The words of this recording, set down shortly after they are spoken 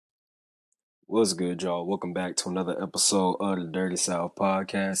What's good, y'all? Welcome back to another episode of the Dirty South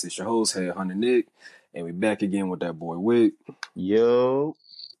Podcast. It's your host, HHN and Wicc, and we back again with that boy Wicc. Yo.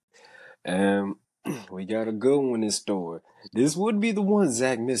 And we got a good one in store. This would be the one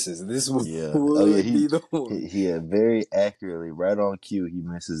Zach misses. This would He be the one. very accurately, right on cue, he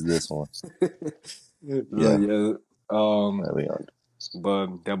misses this one. Yeah.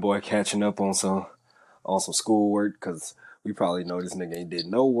 But that boy catching up on some schoolwork because we probably know this nigga ain't did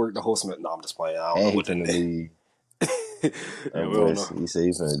no work the whole semester. No, I'm just playing. I don't know what that leave. Yeah, we don't know. He said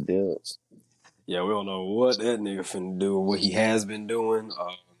he's finna deal. Yeah, we don't know what that nigga finna do or what he has been doing.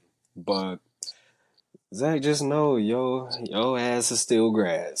 But Zach, just know your ass is still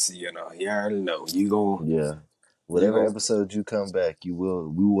grass. You know, you already know. You go. Yeah. Whatever episode you come back, we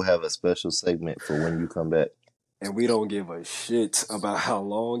will have a special segment for when you come back. And we don't give a shit about how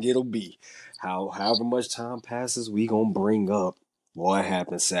long it'll be. However much time passes, we gonna bring up what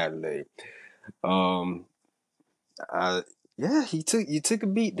happened Saturday. You took a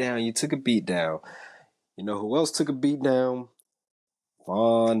beat down. You took a beat down. You know who else took a beat down?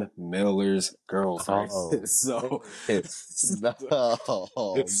 Von Miller's girlfriend. So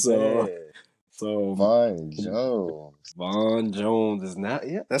Von Jones. Von Jones is not.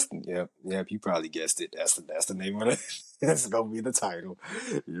 Yeah, you probably guessed it. That's the name of it. That's gonna be the title.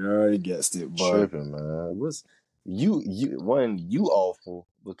 You already guessed it. But tripping, man. What's you awful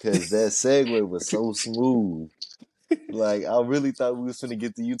because that segue was so smooth. Like, I really thought we was finna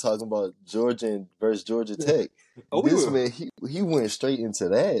get to you talking about Georgia versus Georgia Tech. Man, he went straight into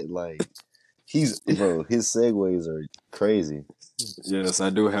that. Like, his segues are crazy. Yes,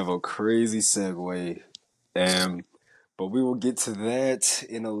 I do have a crazy segue. But we will get to that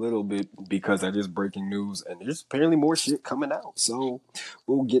in a little bit because that is breaking news and there's apparently more shit coming out. So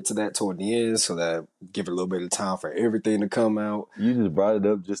we'll get to that toward the end so that give it a little bit of time for everything to come out. You just brought it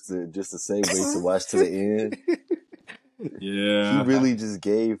up just to segue to watch to the end. Yeah. He really just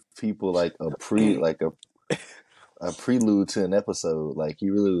gave people like a prelude to an episode. Like,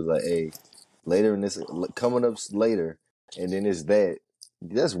 he really was like, hey, later in this, coming up later, and then it's that.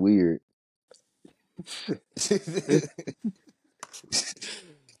 That's weird.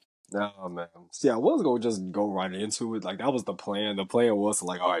 No, man. See, I was going to just go right into it. Like, that was the plan. The plan was to,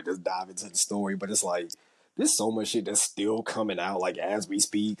 like, all right, just dive into the story. But it's like, there's so much shit that's still coming out, like, as we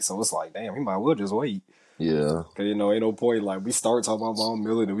speak. So it's like, damn, we might well just wait. Yeah. Because, ain't no point. Like, we start talking about Von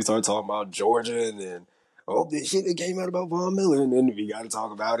Miller, and we start talking about Georgia, and then, this shit that came out about Von Miller, and then we got to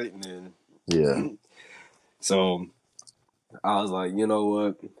talk about it, and then. Yeah. So, I was like, you know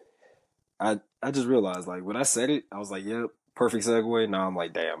what? I just realized, like, when I said it, I was like, yep, perfect segue. Now I'm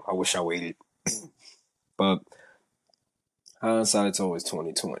like, damn, I wish I waited. But hindsight's always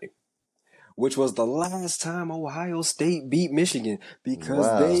 2020. Which was the last time Ohio State beat Michigan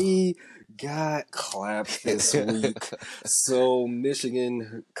because they got clapped this week. So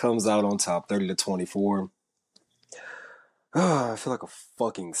Michigan comes out on top 30-24. I feel like a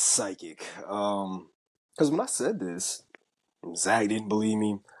fucking psychic. Because when I said this, Zach didn't believe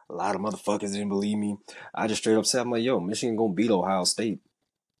me. A lot of motherfuckers didn't believe me. I just straight up said, I'm like, yo, Michigan gonna beat Ohio State.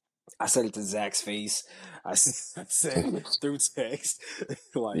 I said it to Zach's face. I said it through text.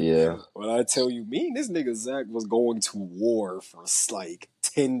 When I tell you, me and this nigga Zach was going to war for like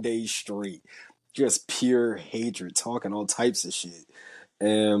 10 days straight. Just pure hatred, talking all types of shit.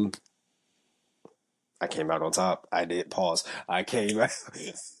 And I came out on top. I did. Pause. I came out.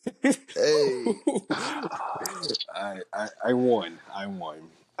 Hey.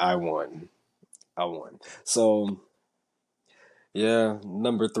 I won. So, yeah,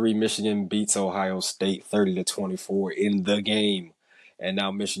 number 3 Michigan beats Ohio State 30-24 in the game, and now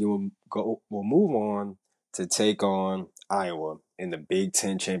Michigan will move on to take on Iowa in the Big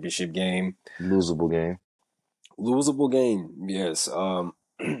Ten championship game. Losable game. Yes.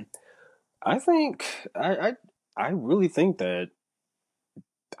 I think I really think that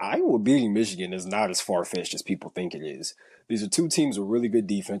Iowa beating Michigan is not as far-fetched as people think it is. These are two teams with really good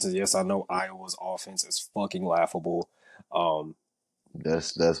defenses. Yes, I know Iowa's offense is fucking laughable.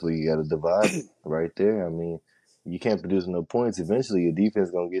 That's where you got to divide it right there. I mean, you can't produce no points. Eventually, your defense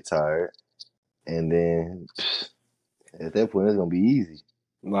is going to get tired. And then at that point, it's going to be easy.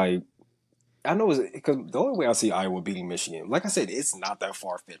 Like, I know because the only way I see Iowa beating Michigan, like I said, it's not that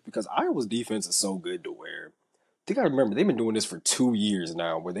far-fetched because Iowa's defense is so good to where you got to remember, they've been doing this for 2 years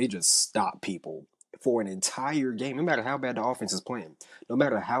now where they just stop people for an entire game, no matter how bad the offense is playing, no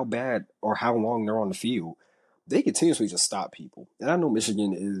matter how bad or how long they're on the field, they continuously just stop people. And I know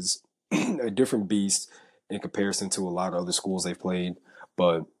Michigan is a different beast in comparison to a lot of other schools they've played,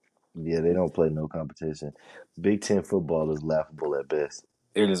 but... Yeah, they don't play no competition. Big Ten football is laughable at best.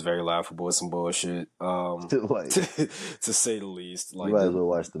 It is very laughable. It's some bullshit. Like, To say the least. you Like might as well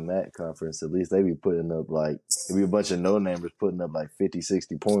watch the MAC conference. At least they be putting up like, it be a bunch of no-namers putting up like 50,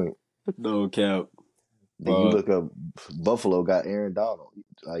 60 points. no cap. Then you look up, Buffalo got Aaron Donald.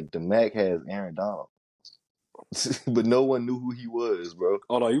 Like, the MAC has Aaron Donald. But no one knew who he was, bro.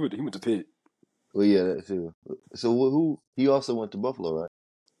 Oh no, he went to Pitt. Well, yeah, that too. So who? He also went to Buffalo, right?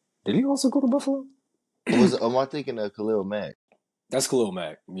 Did he also go to Buffalo? Or was am I thinking of Khalil Mack? That's Khalil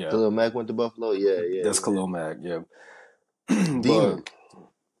Mack. Yeah, Khalil Mack went to Buffalo. Yeah, that's yeah, Khalil Mack. Yeah, but demon.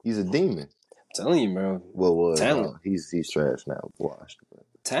 He's a demon. I'm telling you, man. Well, Talent, no, he's trash now. Washed.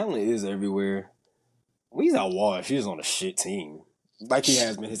 talent is everywhere. When he's out washed, he's on a shit team, like he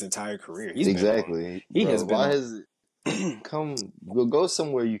has been his entire career. He's exactly. been on. He Bro, has been. why On, has come go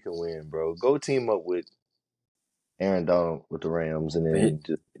somewhere you can win, bro? Go team up with Aaron Donald with the Rams, and then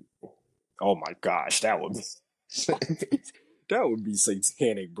just. Oh my gosh, that would be that would be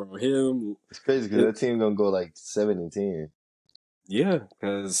satanic, bro. Him, It's crazy because that team gonna go like 7-10. yeah,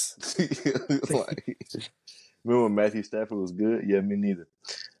 because Like, remember when Matthew Stafford was good? Yeah, me neither.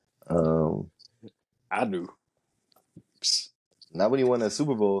 I do. Not when he won that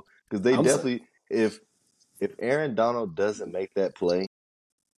Super Bowl, because they I'm definitely if Aaron Donald doesn't make that play,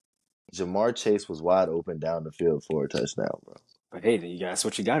 Jamar Chase was wide open down the field for a touchdown, bro. But hey, that's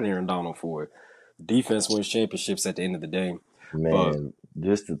what you got Aaron Donald for. Defense wins championships at the end of the day. Man,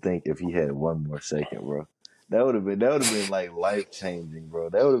 just to think if he had one more second, bro, that would have been like life changing, bro.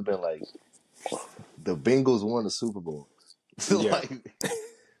 That would have been like the Bengals won the Super Bowl. Yeah. Like,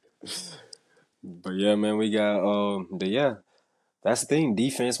 but yeah, man, we got that's the thing.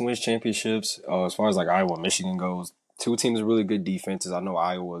 Defense wins championships. As far as like Iowa, Michigan goes, two teams are really good defenses. I know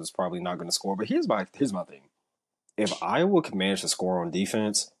Iowa is probably not going to score, but here's my thing. If Iowa can manage to score on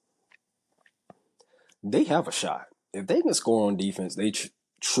defense, they have a shot. If they can score on defense, they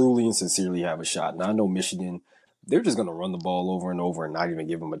truly and sincerely have a shot. Now I know Michigan, they're just going to run the ball over and over and not even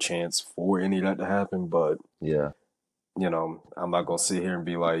give them a chance for any of that to happen. But yeah, I'm not going to sit here and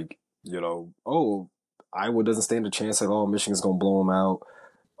be like, oh, Iowa doesn't stand a chance at all. Michigan's going to blow them out.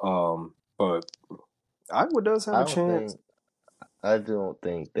 But Iowa does have a chance. I don't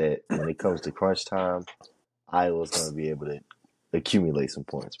think that when it comes to crunch time, Iowa's going to be able to accumulate some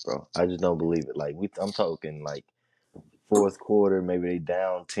points, bro. I just don't believe it. Like I'm talking like fourth quarter, maybe they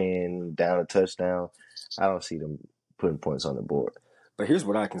down 10, down a touchdown. I don't see them putting points on the board. But here's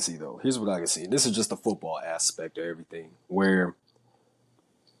what I can see, though. Here's what I can see. This is just the football aspect of everything, where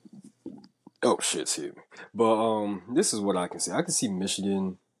oh shit, excuse me. But this is what I can see. I can see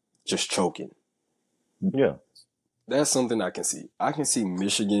Michigan just choking. Yeah, that's something I can see. I can see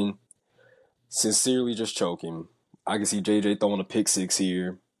Michigan sincerely just choking. I can see JJ throwing a pick six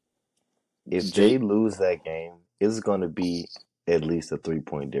here. If they lose that game, it's going to be at least a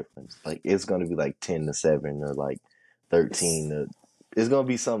 3-point difference. Like it's going to be like 10-7 or like 13 to. It's going to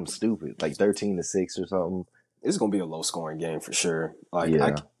be something stupid, like 13-6 or something. It's going to be a low scoring game for sure.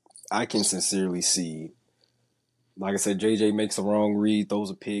 Like I can sincerely see. Like I said, JJ makes a wrong read,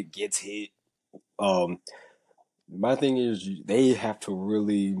 throws a pick, gets hit. My thing is they have to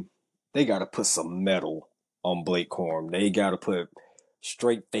really. They got to put some metal on Blake Corum. They got to put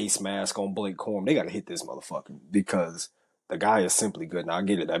straight face mask on Blake Corum. They got to hit this motherfucker because the guy is simply good. Now I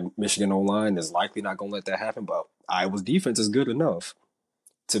get it. That Michigan O-line is likely not going to let that happen, but Iowa's defense is good enough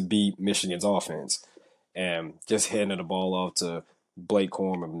to beat Michigan's offense. And just handing the ball off to Blake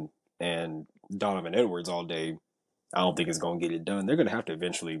Corum and Donovan Edwards all day, I don't think it's going to get it done. They're going to have to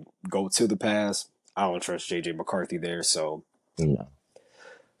eventually go to the pass. I don't trust J.J. McCarthy there, so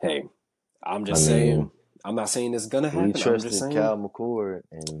hey, I'm just saying. I'm not saying it's gonna happen. We trusted Cal McCord,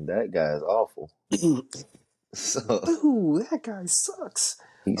 and that guy is awful. So, ooh, that guy sucks.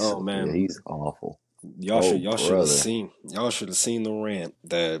 Man, yeah, he's awful. Y'all should have seen the rant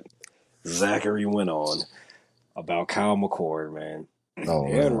that Zachary went on about Cal McCord, man.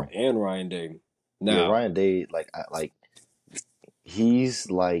 And Ryan Day. Now, yeah, Ryan Day,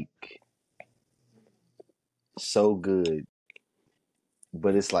 he's like so good,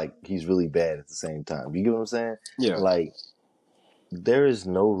 but it's like he's really bad at the same time. You get what I'm saying? Yeah. Like, there is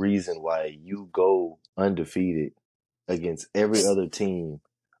no reason why you go undefeated against every other team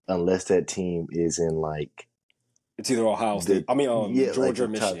unless that team is in like it's either Ohio State. Georgia like or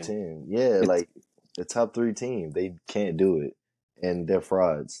Michigan. Top 10. Yeah, like the top 3 team. They can't do it. And they're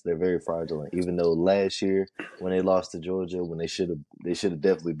frauds. They're very fraudulent. Even though last year when they lost to Georgia, when they should have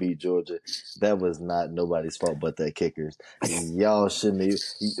definitely beat Georgia, that was not nobody's fault but the kickers. Y'all shouldn't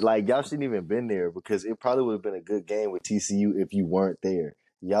even been there because it probably would have been a good game with TCU if you weren't there.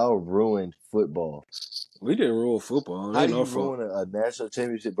 Y'all ruined football. We didn't rule football. It How ain't do you our fault. ruin a national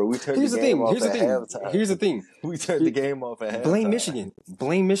championship, bro? We turned the Here's the game thing. off Here's the at thing. Here's the halftime. thing. We turned the game off at Blame halftime. Michigan.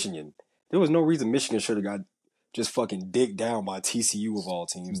 Blame Michigan. There was no reason Michigan should have got just fucking digged down by TCU of all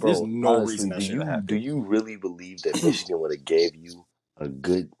teams. There's Bro, no reason honestly, that should have do happened. you really believe that Michigan would have gave you a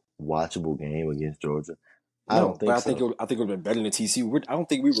good watchable game against Georgia? I don't No, but think so. I think it would have been better than TCU. I don't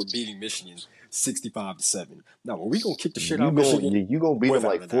think we were beating Michigan 65-7. Now, were we gonna kick the shit out of Michigan? You gonna beat them Without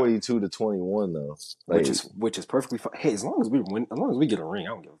like a doubt. 42-21 though. Like Which is perfectly fine. Hey, as long as we win, as long as we get a ring, I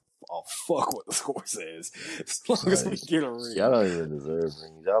don't give a fuck what the score says. As long as we get a y'all ring. don't even deserve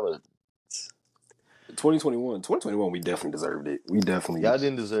rings. Y'all 2021, we definitely deserved it. We definitely. y'all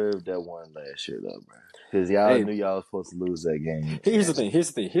didn't deserve that one last year though, bro. Because y'all Hey, knew y'all was supposed to lose that game. here's the thing.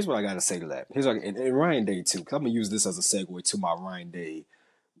 Here's what I gotta say to that. And Ryan Day too. Cause I'm gonna use this as a segue to my Ryan Day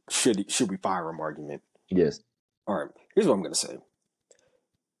should we fire him argument. Yes. All right. Here's what I'm gonna say.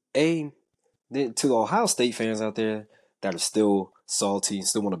 To the Ohio State fans out there that are still salty,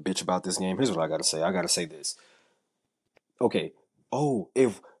 still want to bitch about this game. Here's what I gotta say. I gotta say this. Okay. Oh,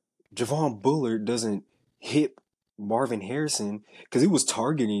 if Javon Bullard doesn't hit Marvin Harrison because he was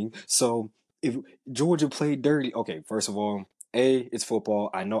targeting. So if Georgia played dirty, okay. First of all, it's football.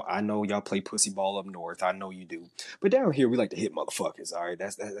 I know y'all play pussy ball up north. I know you do. But down here, we like to hit motherfuckers. All right,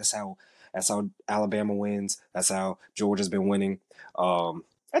 that's how Alabama wins. That's how Georgia's been winning.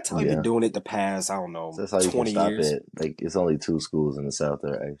 That's how they've been doing it the past, I don't know, So that's how you 20 can stop years. it. Like it's only 2 schools in the South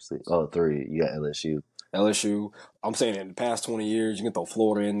there actually. Oh, 3. You got LSU. I'm saying in the past 20 years, you can throw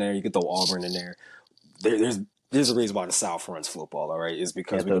Florida in there, you can throw Auburn in there. There's a reason why the South runs football, all right? It's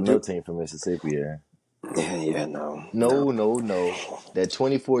because Can't we throw can no do. team from Mississippi there. Yeah, no. No. That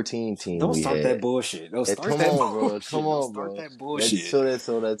 2014 team Don't we start that had. bullshit. Don't start Come that on, bro. bullshit. Come Don't on, start bro. that bullshit.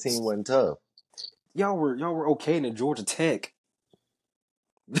 So that team wasn't tough. Y'all were okay in Georgia Tech.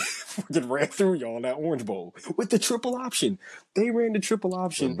 Freaking ran through y'all in that Orange Bowl with the triple option. They ran the triple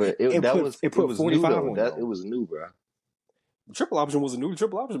option But and it put was new 45 though. on That it y'all. was new, bro. The triple option was a new. The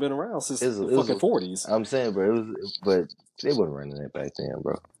triple option been around since the It was fucking 40s. I'm saying, bro, but they wasn't running it back then,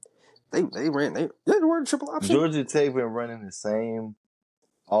 bro. They ran they ran the triple option. Georgia Tech been running the same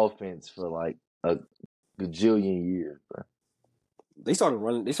offense for like a gajillion years, bro. They started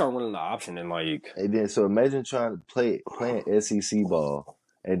running the option and like. And then so imagine trying to playing SEC ball,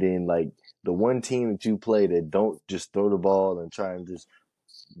 and then like the one team that you play that don't just throw the ball and try and just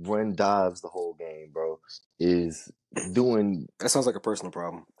run dives the whole game, bro, is doing That sounds like a personal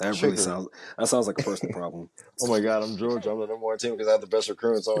problem. That trickery. sounds like a personal problem. Oh my God, I'm Georgia. I'm the number 1 team because I have the best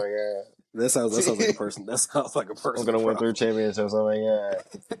recruits. Oh my God. That sounds like a person. That sounds like a I'm personal gonna win 3 problem. championships. Oh my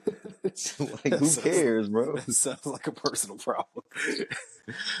God. Like who cares, bro? That sounds like a personal problem.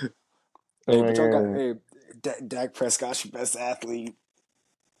 Oh Hey, my but y'all got God. Dak Prescott's your best athlete.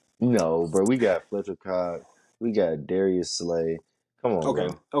 No, bro. We got Fletcher Cox. We got Darius Slay. Come on, Okay,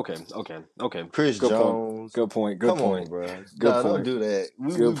 bro. okay. Chris Good point. Jones. Good point. Good Come on, point. bro. Good No, don't point. do that.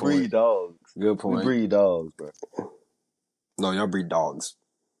 We Good point. breed dogs. Good We point. breed dogs, bro. No, y'all breed dogs.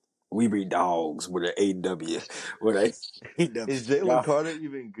 We breed dogs with an AW. With a AW. Is Jalen Carter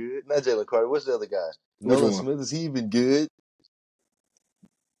even good? Not Jalen Carter. What's the other guy? Which Nolan one? Smith. Is he even good?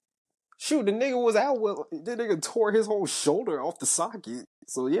 Shoot, the nigga was out with the nigga tore his whole shoulder off the socket.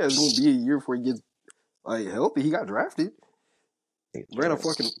 So yeah, it's gonna be a year before he gets like healthy. He got drafted. He ran a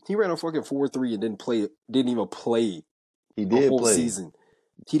fucking 4.3 and didn't even play He a did whole play. season.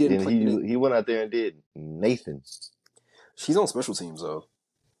 He didn't And play. he went out there and did Nathan. She's on special teams though.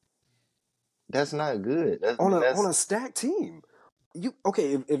 That's not good. On a stacked team.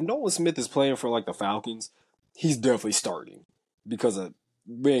 If Nolan Smith is playing for like the Falcons, he's definitely starting because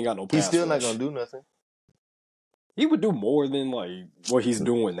we ain't got no pass He's still rush. not gonna do nothing. He would do more than like what he's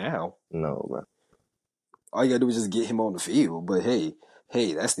doing now. No, bro. All you gotta do is just get him on the field. But hey,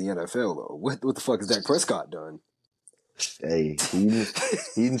 that's the NFL though. What the fuck has Dak Prescott done? Hey,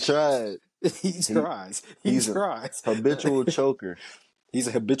 he tried. He tries. He's a habitual choker. He's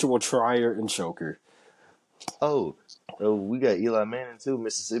a habitual trier and choker. Oh, we got Eli Manning too.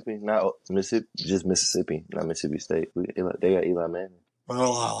 Mississippi, not Mississippi, just Mississippi, not Mississippi State. They got Eli Manning.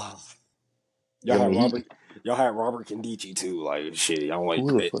 Y'all had Robert. Y'all had Robert Condici too. Like shit. Y'all like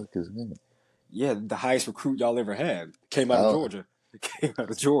who the fuck is that? Yeah, the highest recruit y'all ever had came I out of don't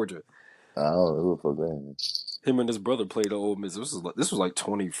Georgia. know who the fuck that is. Him and his brother played at Ole Miss. This was like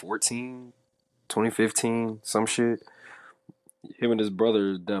 2014, 2015, some shit. Him and his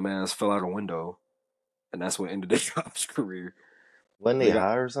brother, dumbass, fell out a window, and that's what ended their college career. Wasn't they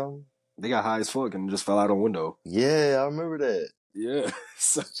high or something? They got high as fuck and just fell out a window. Yeah, I remember that. Yeah,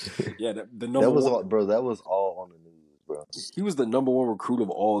 so, yeah. The number that was one, all, bro. That was all on the news, bro. He was the number one recruit of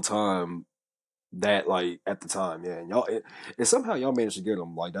all time. That like at the time, yeah, and y'all, and somehow y'all managed to get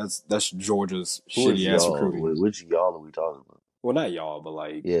him. Like that's Georgia's Who is shitty ass y'all? recruiting. Which y'all are we talking about? Well, not y'all, but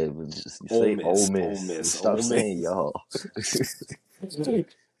like Yeah, but just Ole say Ole Miss, Ole Miss. Miss, Stop Ole saying Miss. y'all.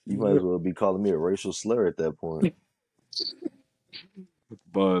 You might as well be calling me a racial slur at that point.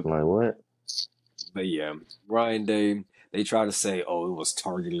 but Like what? but yeah, Ryan Day. They try to say, oh, it was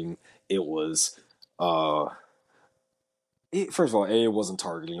targeting. It was uh first of all, it wasn't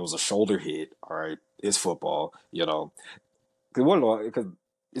targeting. It was a shoulder hit. All right, it's football. You know, because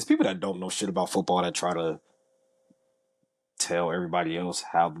it's people that don't know shit about football that try to tell everybody else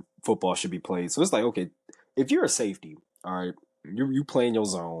how football should be played. So it's like, okay, if you're a safety, all right, you play in your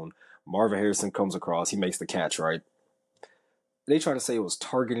zone. Marvin Harrison comes across, he makes the catch, right? They try to say it was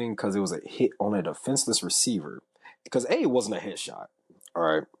targeting because it was a hit on a defenseless receiver. Because A, it wasn't a headshot, all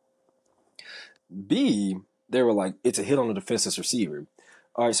right. B, they were like, it's a hit on a defenseless receiver.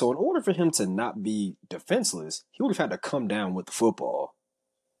 All right, so in order for him to not be defenseless, he would have had to come down with the football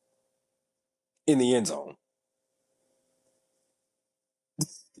in the end zone.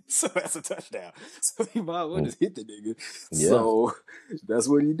 So that's a touchdown. So he might well just hit the nigga. Yeah, So that's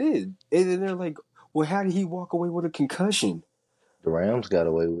what he did. And then they're like, well, how did he walk away with a concussion? the Rams got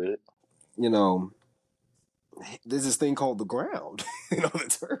away with it. You know, there's this thing called the ground, you know,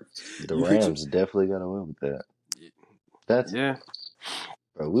 the turf. The You could Rams just, definitely got away with that. That's yeah.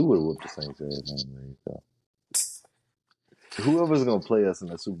 bro. We would have whooped the Saints ass anyway. So whoever's gonna play us in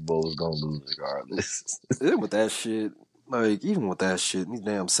the Super Bowl is gonna lose regardless. Even with that shit, like, even with that shit, these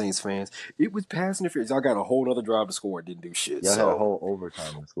damn Saints fans, it was passing interference. Y'all got a whole other drive to score and didn't do shit. Y'all had a So, whole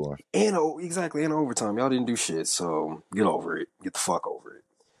overtime to score. and exactly, in overtime, y'all didn't do shit. So, get over it. Get the fuck over it.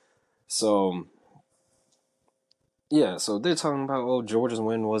 So, yeah, so they're talking about, oh, Georgia's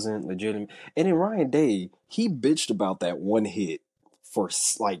win wasn't legitimate. And then Ryan Day, he bitched about that one hit for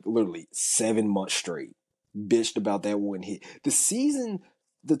like literally 7 months straight. Bitched about that one hit. The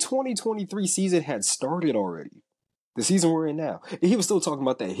 2023 season had started already. The season we're in now. And he was still talking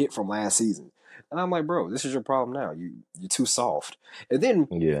about that hit from last season. And I'm like, bro, this is your problem now. You're too soft.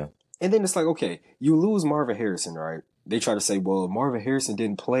 Yeah, And then it's like, okay, you lose Marvin Harrison, right? They try to say, well, Marvin Harrison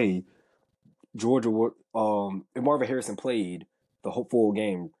didn't play, Georgia would if Marvin Harrison played the whole full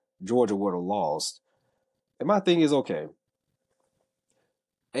game, Georgia would have lost. And my thing is, okay,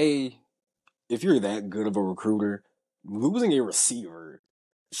 A, if you're that good of a recruiter, losing a receiver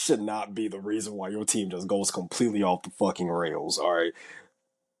should not be the reason why your team just goes completely off the fucking rails. All right.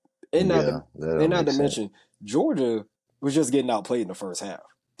 And not yeah, to that and don't not make to sense. mention Georgia was just getting outplayed in the first half.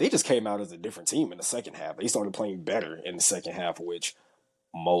 They just came out as a different team in the second half. They started playing better in the second half, which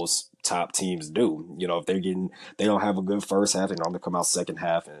most top teams do. You know, if they don't have a good first half, they normally come out second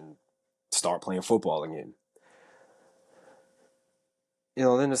half and start playing football again. You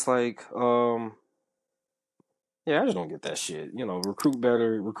know, then it's like, yeah, I just don't get that shit. You know, recruit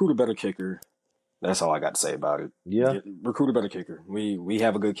a better kicker. That's all I got to say about it. Yeah, Recruit a better kicker. We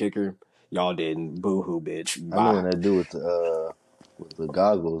have a good kicker. Y'all didn't. Boo hoo, bitch. I mean Bye. that dude with the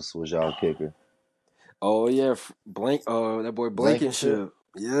goggles was y'all kicker. Oh yeah, that boy Blankenship. Blankenship.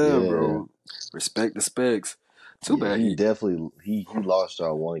 Yeah, Yeah, bro. Respect the specs. Too yeah, bad he he. definitely he lost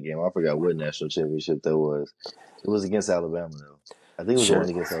y'all one game. I forgot what national championship that was. It was against Alabama though. I think it was the Sure. one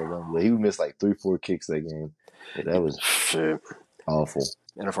against Alabama. But he missed like 3-4 kicks that game. Yeah, that was Shit. awful.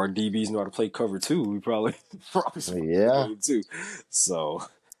 And if our DBs know how to play cover too, we probably probably should win the Yeah, game too. So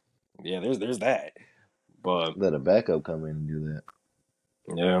yeah, there's that. But let a backup come in and do that.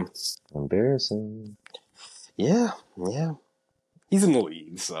 yeah, Embarrassing. yeah, yeah. He's in the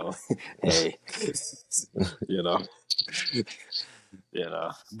league, so hey, you know,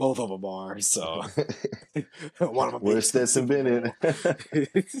 both of them are. So one of them Where's makes the Stetson Super Bennett?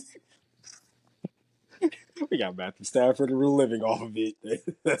 Bowl. We got Matthew Stafford, and we're living off of it.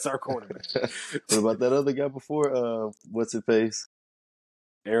 That's our quarterback. What about that other guy before? What's his face?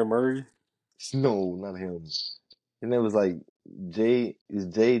 Aaron Murray. No, not him. And it was like JT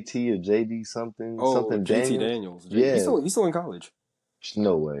or JD something Oh, something JT Daniels. Daniels. Yeah, He's still in college.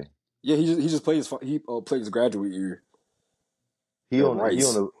 no way. Yeah, he just played his graduate year He at on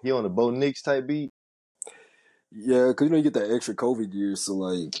Rice. he on a Bo Nix type beat. Yeah, because you get that extra COVID year, so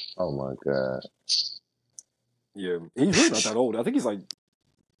like, Oh my god. yeah, he's really not that old. I think he's like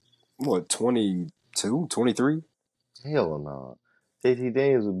what 22, 23. Hell no. JT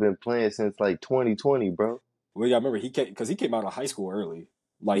Daniels has been playing since like 2020, bro. Well, yeah, I remember he came out of high school early.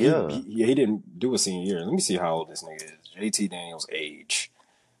 Like Yeah. he didn't do a senior year. Let me see how old this nigga is. JT Daniels' age.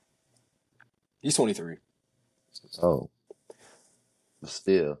 He's 23. Oh,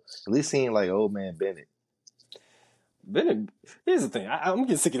 still. At least he ain't like old man Bennett. Bennett. Here's the thing. I'm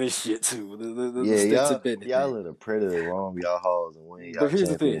getting sick of this shit too. The Yeah, Stetson Bennett y'all thing. let a predator roam y'all halls and win But y'all here's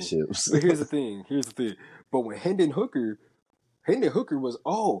the thing. championships. But here's the thing. Here's the thing. But when Hendon Hooker was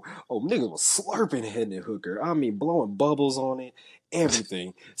niggas was slurping Hendon Hooker. I mean, blowing bubbles on it,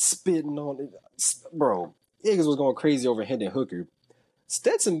 everything, spitting on it, bro. Niggas was going crazy over Hendon Hooker.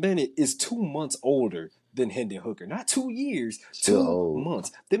 Stetson Bennett is 2 months older than Hendon Hooker. Not 2 years, Still two old.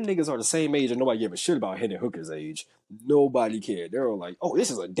 months. Them niggas are the same age and nobody gave a shit about Hendon Hooker's age. Nobody cared. They were like, oh, this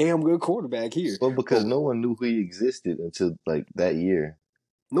is a damn good quarterback here. Well, because But no one knew he existed until like that year.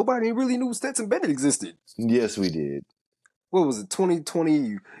 nobody really knew Stetson Bennett existed. Yes, we did. What was it,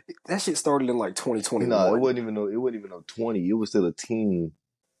 2020? That shit started in like No, 2021. it wasn't even no 20. It was still a teen.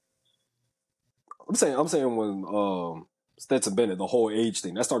 I'm saying when Stetson Bennett, the whole age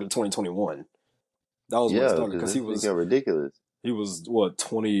thing, that started in 2021. That was when it Yeah, started because because this thing got ridiculous. he was what,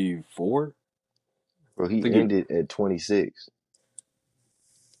 24? Bro, I he think ended at 26.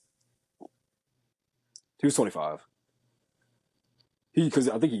 he was 25. Because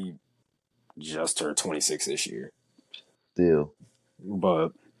I think he just turned 26 this year. Still. But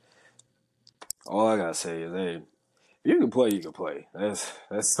all I gotta say is, hey, if you can play, you can play.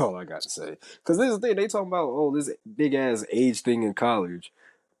 That's all I got to say. Because this is the thing, they talking about, this big ass age thing in college.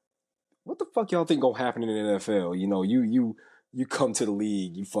 What the fuck y'all think gonna happen in the NFL? You know, you come to the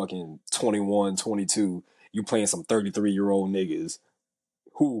league, you fucking 21, 22, you playing some 33-year-old niggas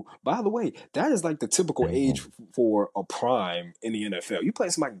who, by the way, that is like the typical age for a prime in the NFL. You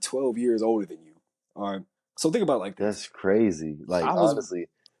playing somebody 12 years older than you. All right. So think about it like this. That's crazy. Like, I was honestly,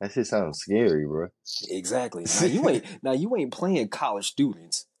 that shit sounds scary, bro. exactly. Now you ain't playing college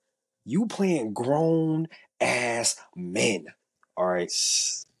students. You playing grown ass men. All right.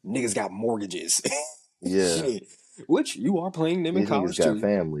 Niggas got mortgages. Yeah. Shit. Which you are playing them in These niggas college got too.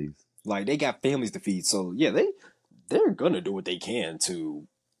 families. Like they got families to feed. So yeah, they're gonna do what they can to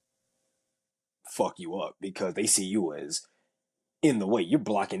fuck you up because they see you as in the way. You're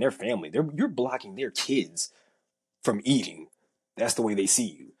blocking their family. You're blocking their kids from eating. That's the way they see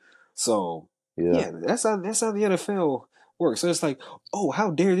you. So Yeah. yeah, that's how the NFL works. So it's like, oh,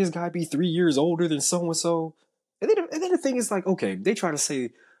 how dare this guy be 3 years older than so and so? And then the thing is like, okay, they try to say,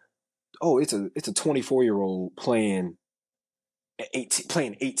 oh, it's a 24-year-old playing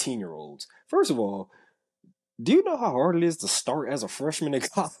 18-year-olds. First of all, do you know how hard it is to start as a freshman in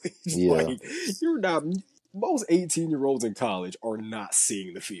college? Yeah. Like, you're not. Most 18-year-olds in college are not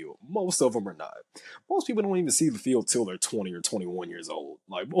seeing the field. Most of them are not. Most people don't even see the field till they're 20 or 21 years old.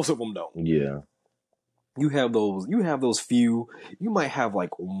 Like, most of them don't. Yeah. You have those few. You might have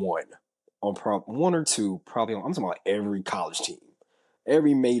like one or two, probably I'm talking about every college team.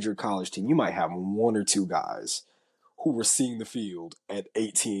 Every major college team, you might have one or two guys who were seeing the field at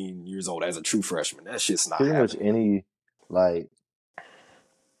 18 years old as a true freshman. That shit's not Pretty much happening. like,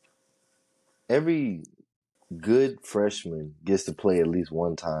 every good freshman gets to play at least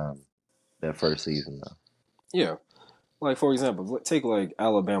one time that first season now. Yeah. Like, for example, take like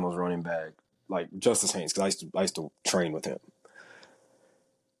Alabama's running back, like Justice Haynes, because I used to train with him.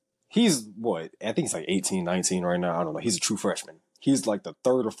 He's what? I think he's like 18, 19 right now. I don't know. He's a true freshman. He's like the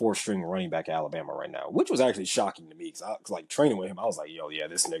third or fourth string running back at Alabama right now, which was actually shocking to me because I was like training with him. I was like, yo, yeah,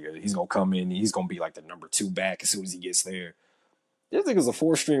 this nigga, he's going to come in. He's going to be like the number 2 back as soon as he gets there. This nigga's a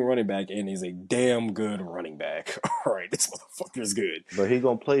 4th-string running back, and he's a damn good running back. All right, this motherfucker's good. But he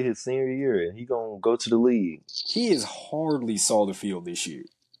gonna play his senior year and he gonna go to the league. He has hardly saw the field this year.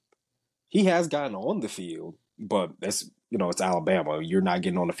 He has gotten on the field, but it's Alabama. You're not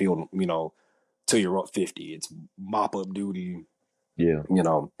getting on the field, till you're up 50. It's mop-up duty. Yeah.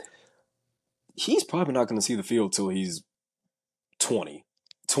 He's probably not going to see the field till he's 20,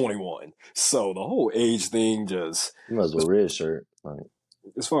 21. So the whole age thing just... You might as well red shirt. Like,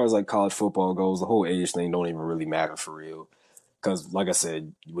 as far as like college football goes, the whole age thing don't even really matter for real. Because, like I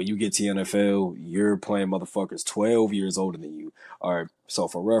said, when you get to NFL, you're playing motherfuckers 12 years older than you. All right, so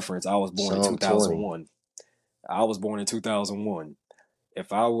for reference, I was born in some 20. 2001. I was born in 2001.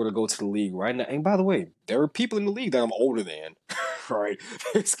 If I were to go to the league right now, and by the way, there are people in the league that I'm older than, right?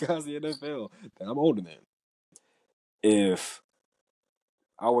 There's guys in the NFL that I'm older than. If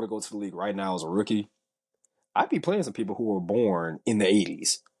I were to go to the league right now as a rookie, I'd be playing some people who were born in the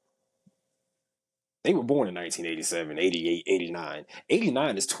 80s. They were born in 1987, 88, 89.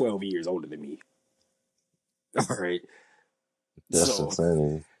 89 is 12 years older than me. All right. That's So,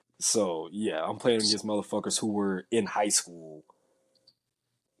 insanity. so yeah, I'm playing against motherfuckers who were in high school,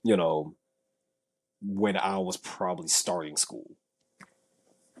 you know, when I was probably starting school.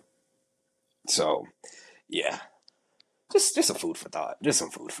 So, yeah. Just some food for thought. Just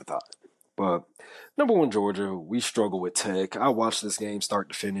some food for thought. But Number one, Georgia. We struggle with Tech. I watched this game start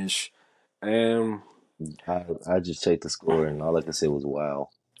to finish, and I just checked the score and all I could say was wow.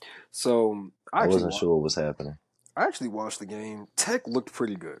 so I wasn't sure what was happening. I actually watched the game. Tech looked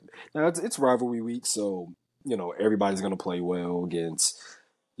pretty good. Now it's rivalry week, so everybody's gonna play well against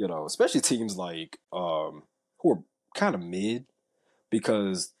especially teams like who are kind of mid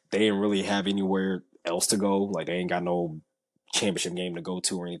because they didn't really have anywhere else to go. Like they ain't got no championship game to go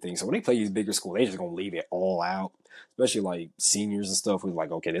to or anything. So when they play these bigger schools, they just gonna leave it all out. Especially like seniors and stuff who's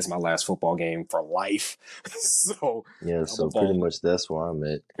like, okay, this is my last football game for life. So Yeah, I'm a so pretty ball. much that's where I'm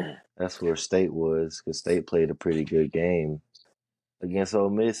at. That's where State was because State played a pretty good game against Ole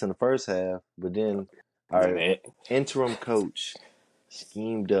Miss in the first half, but then Yeah, our interim coach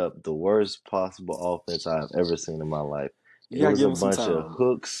schemed up the worst possible offense I've ever seen in my life. you It gotta was give a them some bunch of time.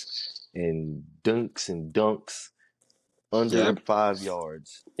 hooks and dunks Yeah, under 5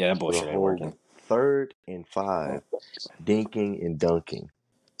 yards yeah, that for the bullshit ain't whole working. 3rd and 5, dinking and dunking.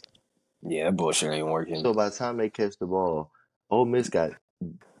 Yeah, that bullshit ain't working. So by the time they catch the ball, Ole Miss got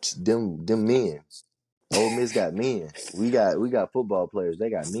them men. Ole Miss got men. We got football players. They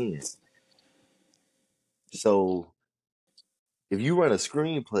got men. So if you run a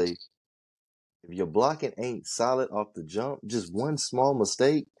screenplay, if your blocking ain't solid off the jump, just one small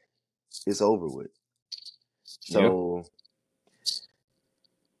mistake, it's over with. Yeah, So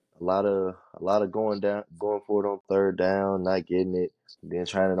a lot of going for it on 3rd down, not getting it, then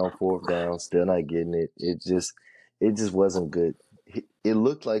trying it on 4th down, still not getting it. It just wasn't good. It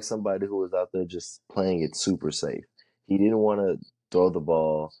looked like somebody who was out there just playing it super safe. He didn't want to throw the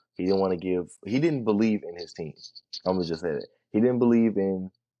ball. He didn't believe in his team. I'm gonna just say that. He didn't believe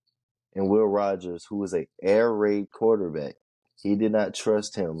in Will Rogers, who was a air raid quarterback. He did not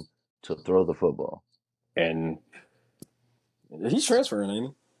trust him to throw the football. and he's transferring,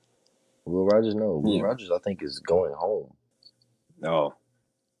 ain't Will Rogers, no. he? Will Yeah. Rogers, I think, is going home. Oh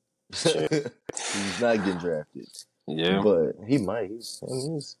shit. He's not getting drafted, Yeah. but he might.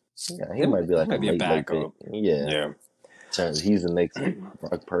 He might be He like a might be a late pick. backup. Yeah, Yeah. he's the next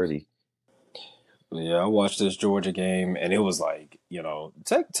Brock Purdy. Yeah, I watched this Georgia game and it was like,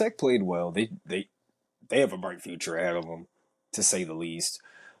 Tech played well. They have a bright future ahead of them, to say the least.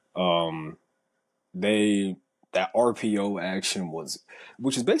 Um, they that RPO action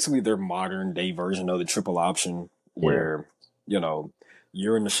which is basically their modern day version of the triple option, Yeah, where you know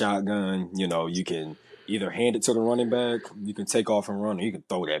you're in the shotgun. You can either hand it to the running back, you can take off and run, or you can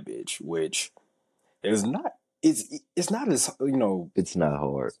throw that bitch, which is not. It's not as it's not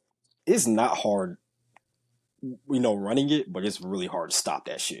hard. it's not hard running it, but it's really hard to stop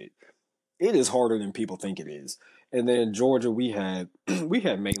that shit. It is harder than people think it is. And then Georgia, we had we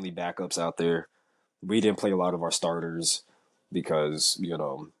had mainly backups out there. We didn't play a lot of our starters because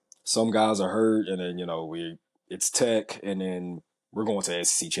some guys are hurt, and then it's Tech, and then we're going to the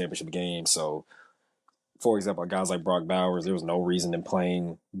SEC championship game. So, for example, guys like Brock Bowers, there was no reason in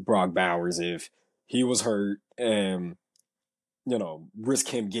playing Brock Bowers if he was hurt, and risk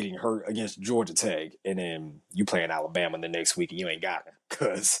him getting hurt against Georgia Tech, and then you play in Alabama the next week and you ain't got him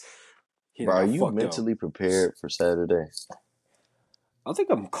because he done Bro, are got you fucked up. mentally prepared for Saturday? I think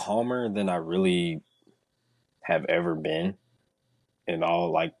I'm calmer than I really have ever been, in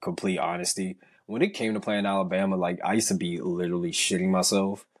all like complete honesty. When it came to playing Alabama, like I used to be literally shitting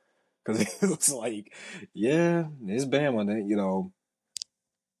myself because it was like, yeah, it's Bama,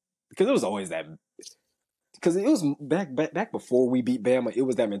 because it was always that. Because it was back before we beat Bama, it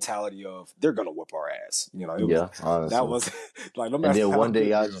was that mentality of they're gonna whoop our ass. It was Yeah, that honestly. was like no And matter then how one day good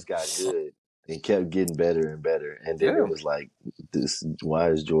y'all we are. just got good and kept getting better and better. And then it Yeah, was like, this. Why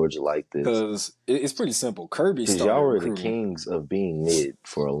is Georgia like this? because it's pretty simple. Kirby Because started y'all were the recruiting. kings of being mid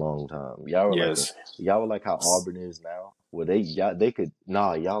for a long time. Yes. Y'all were like how Auburn is now. Where y'all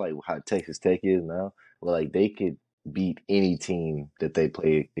like how Texas Tech is now. Where like they could beat any team that they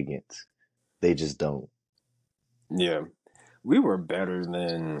play against. They just don't. Yeah, we were better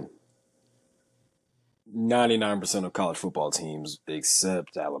than 99% of college football teams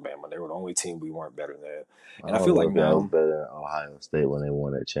except Alabama. They were the only team we weren't better than. I And I don't feel know like if y'all was now, better than Ohio State when they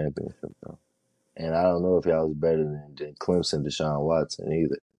won that championship though. And I don't know if y'all was better than Clemson, Deshaun Watson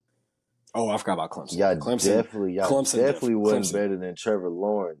either. oh, I forgot about Clemson. Y'all Clemson, definitely, y'all Clemson, definitely wasn't Clemson. better than Trevor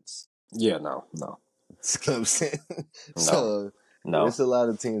Lawrence. Yeah, no, no, It's Clemson. no, So no. it's a lot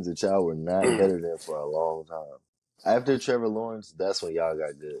of teams that y'all were not better than for a long time. After Trevor Lawrence, that's when y'all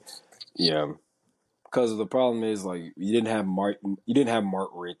got good. Yeah, because the problem is like you didn't have Mark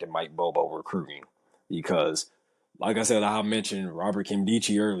Richt and Mike Bobo recruiting because, like I said, I mentioned Robert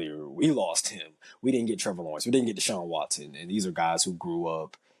Kimdichie earlier. We lost him. We didn't get Trevor Lawrence. We didn't get Deshaun Watson, and these are guys who grew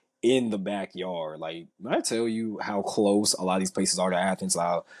up in the backyard. Like when I tell you how close a lot of these places are to Athens,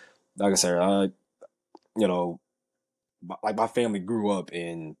 like I said, you know, like my family grew up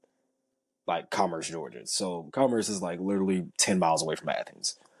in like Commerce, Georgia. So Commerce is like literally 10 miles away from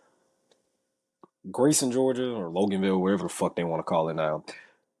Athens. Grayson, Georgia, or Loganville, wherever the fuck they want to call it now,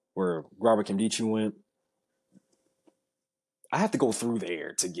 where Robert Kimdichie went. I have to go through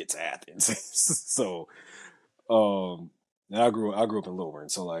there to get to Athens. So, and I grew up in Lilburn,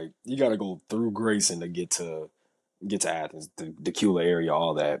 so like you got to go through Grayson to get to Athens, the Cula area,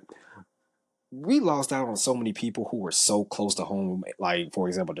 all that. We lost out on so many people who were so close to home. Like for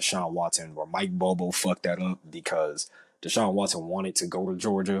example, Deshaun Watson or Mike Bobo fucked that up because Deshaun Watson wanted to go to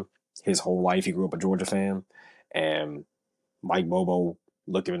Georgia his whole life. He grew up a Georgia fan, and Mike Bobo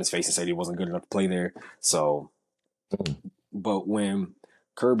looked him in his face and said he wasn't good enough to play there. So, but when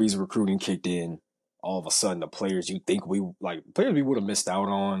Kirby's recruiting kicked in, all of a sudden the players you think players we would have missed out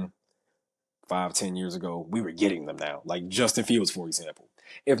on 5, 10 years ago, we were getting them now. Like Justin Fields, for example.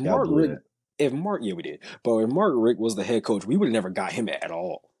 If Y'all Mark blew Rick, that. yeah, we did. But if Mark Rick was the head coach, we would have never got him at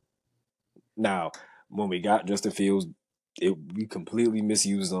all. Now, when we got Justin Fields, we completely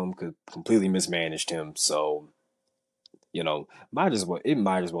misused him, completely mismanaged him. So, it might as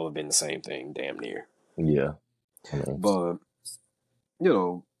well have been the same thing, damn near. Yeah. I mean, But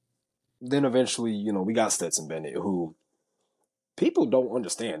then eventually, we got Stetson Bennett, who people don't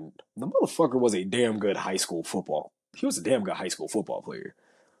understand. The motherfucker was a damn good high school football. He was a damn good high school football player.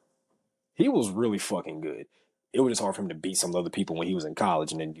 He was really fucking good. It was just hard for him to beat some other people when he was in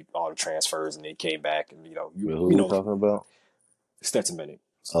college, and then all the transfers, and then came back, and who you talking about? Stetson Bennett.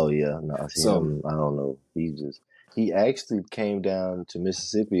 Oh yeah, no, see So him. I don't know. He actually came down to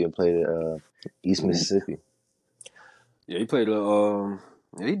Mississippi and played at East Mississippi. yeah, he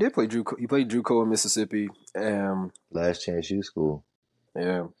did play JUCO. He played JUCO in Mississippi. Last Chance U School.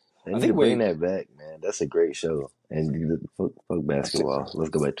 Yeah, They I need to think. bring Wait, that back, man. That's a great show. And fuck basketball. Let's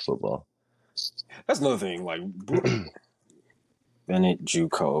go back to football. that's another thing. Like Bennett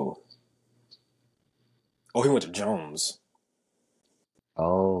JUCO. Oh, he went to Jones.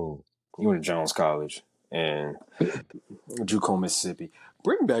 Oh, He went to Jones College and JUCO, Mississippi.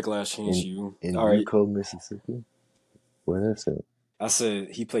 Bring back Last Chance U. in All right, Buco, Mississippi. Where that's at? I said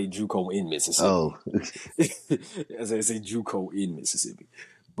he played JUCO in Mississippi. Oh, As I say, JUCO in Mississippi.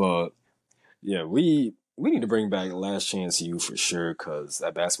 But yeah, we need to bring back Last Chance U for sure because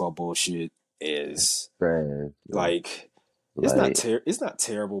that basketball bullshit is trash. like Like, it's not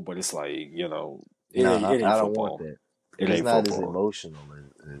terrible, but it's like nah, it ain't I don't want football. that. It It's ain't not as football. emotional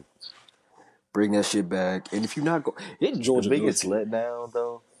Bring that shit back, and if you're not hit the Georgia biggest military. letdown,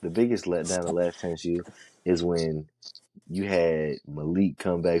 though. The biggest letdown of Last Chance U is when you had Malik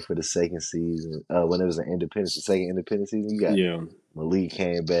come back for the second season. When it was the second independent season, you got Yeah, Malik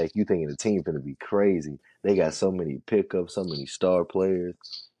came back. You thinking the team gonna be crazy? They got so many pickups, so many star players,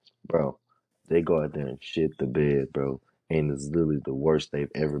 bro. They go out there and shit the bed, bro. And it's literally the worst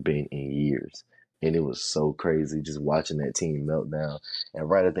they've ever been in years. And it was so crazy just watching that team melt down. And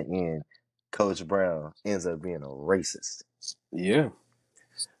right at the end, Coach Brown ends up being a racist. yeah,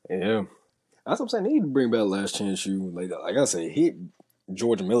 yeah. That's what I'm saying. They need to bring back Last Chance U. Like I said, hit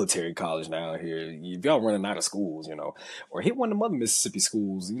Georgia Military College down here. If y'all running out of schools, or hit one of the other Mississippi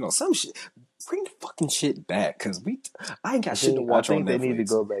schools, some shit. Bring the fucking shit back, cause I ain't got shit to I watch on think they need to Netflix.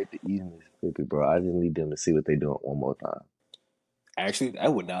 go back to East Mississippi, bro. I just need them to see what they're doing one more time. Actually,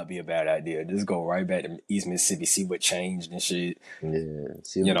 that would not be a bad idea. Just go right back to East Mississippi, see what changed and shit. Yeah.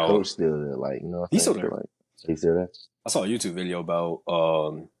 See if You the know, coach still there. Like, you know what I'm he's saying? still there. He's still there. I saw a YouTube video about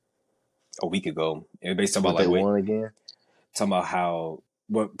a week ago. It based What about they won again? talking about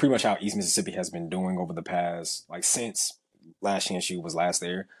pretty much how East Mississippi has been doing over the past, like since Last Chance U was last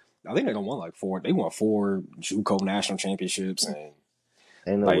there. I think they don't won like four. They won 4 JUCO national championships, and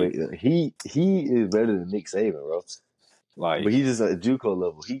Ain't no way. like He is better than Nick Saban, bro. But like, he's just at JUCO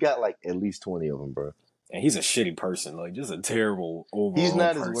level. He got like at least 20 of them, bro. and he's a shitty person, like just a terrible He's overall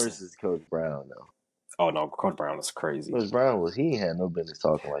not as person. worse as Coach Brown, though. Oh no, Coach Brown is crazy. Coach Brown he ain't had no business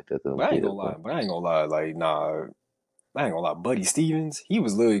talking like that to them But I ain't kids, gonna lie. bro. Like nah, I ain't gonna lie. Buddy Stevens, he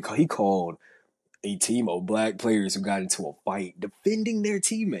called a team of black players who got into a fight defending their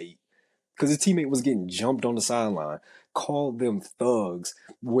teammate because his teammate was getting jumped on the sideline. Called them thugs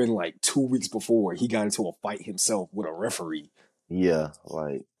when like 2 weeks before he got into a fight himself with a referee. Yeah,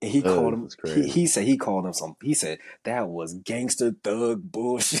 like, And he called thugs him. is crazy. He called him some. He said that was gangster thug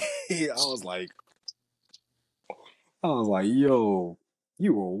bullshit. I was like, yo,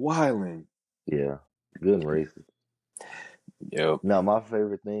 you were wilding. Yeah, good and racist. Yep. Now, my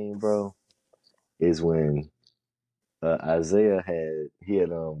favorite thing, bro, is when Isaiah had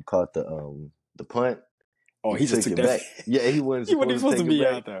caught the punt. Oh, He he just took took it that. back. Yeah, he wasn't He wasn't even supposed to supposed to take it be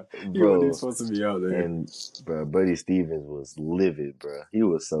back, out there. He wasn't even bro. supposed to be out there. And bro, Buddy Stevens was livid, bro. He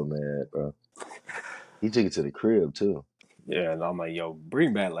was so mad, bro. He took it to the crib too. Yeah, and I'm like, yo,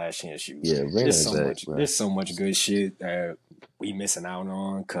 bring back Last Chance U. Yeah, bring There's that so back, much. bro. There's so much good shit that we missing out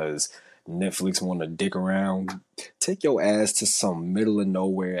on because Netflix want to dick around. Take your ass to some middle of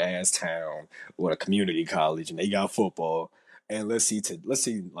nowhere ass town with a community college, and they got football. And let's see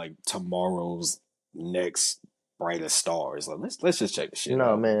like tomorrow's next brightest stars. Like let's just check the shit No,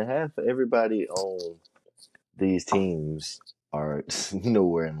 out. man, half everybody on these teams are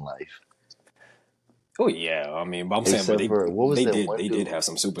nowhere in life. Oh yeah, I mean, but I'm saying, but Except for what was that one they did dude? have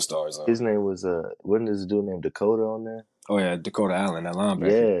some superstars His though. name was wasn't this dude named Dakota on there? Oh yeah, Dakota Allen, that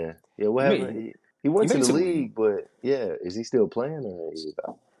linebacker. Yeah. Yeah, what He happened? made He he went to made it the to the league. league, but yeah, is he still playing or is he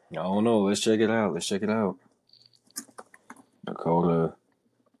out? I don't know. Let's check it out. Let's check it out. Dakota,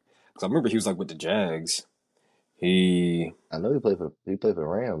 because I remember he was like with the Jags. He I know he played for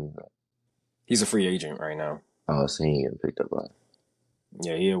Rams. he's a free agent right now. Oh, so he ain't getting picked up by.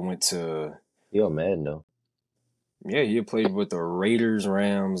 Yeah, he went to He on Madden though. yeah he had played with the Raiders,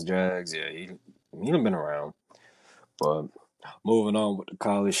 Rams, Jags. Yeah, he done been around. But moving on with the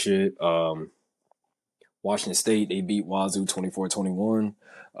college shit. Washington State they beat Wazoo 24-21.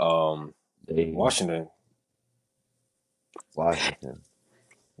 They Washington Washington.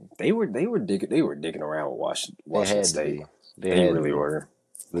 they were dicking around with They Washington had to State. be. They They had to really be were.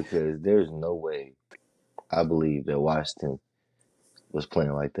 because there's no way I believe that Washington was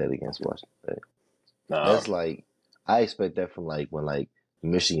playing like that against Washington State. Nah, That's like I expect that from like when like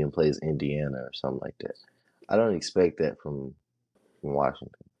Michigan plays Indiana or something like that. I don't expect that from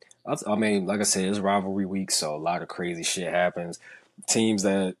Washington. I mean, like I said, it's rivalry week, so a lot of crazy shit happens. Teams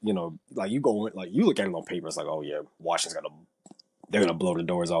that like you go like you look at it on paper, it's like, oh yeah, Washington's they're gonna blow the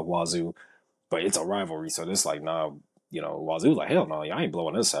doors off Wazoo, but it's a rivalry, so it's like, nah, Wazoo's like, hell no, y'all ain't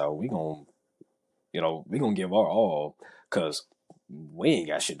blowing us out. We gonna give our all because we ain't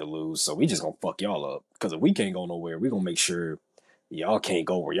got shit to lose, so we just gonna fuck y'all up. Because if we can't go nowhere, we gonna make sure y'all can't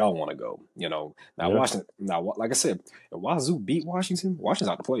go where y'all want to go. Now Yeah. Washington. Now, like I said, if Wazoo beat Washington, Washington's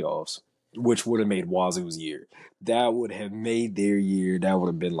out the playoffs, which would have made Wazoo's year. That would have made their year. That would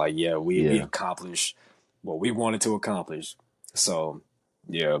have been like, yeah, we Yeah. accomplished what we wanted to accomplish. So,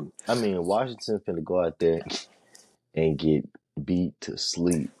 yeah, I mean Washington finna go out there and get beat to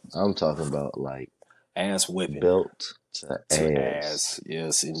sleep. I'm talking about like ass whipping belt to to ass. ass.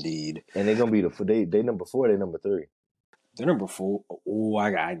 Yes, indeed. And they're gonna be they number 4, they number 3. They're number 4. Oh,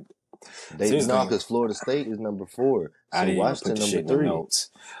 I got. They Here's the no, thing. because Florida State is number 4. I So didn't even put Washington the number shit in the 3. notes.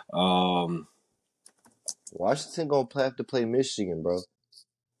 Washington gonna have to play Michigan, bro.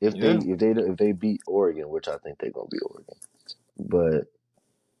 If they Yeah. if they beat Oregon, which I think they're gonna beat Oregon, but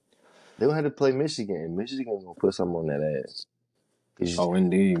they gonna have to play Michigan, and Michigan's gonna put something on that ass. Oh,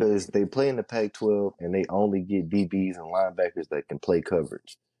 indeed. Because they play in the Pac-12 and they only get DBs and linebackers that can play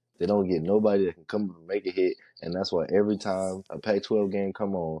coverage. They don't get nobody that can come up and make a hit, and that's why every time a Pac-12 game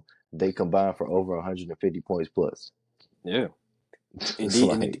come on, they combine for over 150 points plus. Yeah. It's Indeed,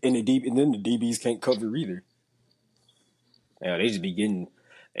 like, and then the DBs can't cover either. Yeah, they just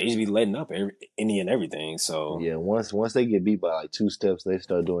be letting up any and everything. So yeah, once they get beat by like 2 steps, they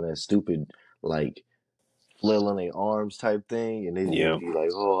start doing that stupid like flailing their arms type thing, and they just yeah, be like,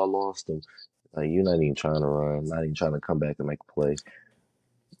 "Oh, I lost them." Like you're not even trying to run, not even trying to come back and make a play.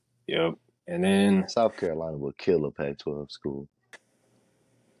 yep. And then South Carolina will kill a Pac-12 school.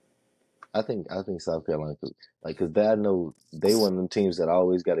 I think South Carolina could, like, because I know they one of them teams that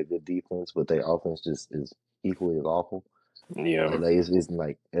always got a good defense, but their offense just is equally as awful. yeah, Like it's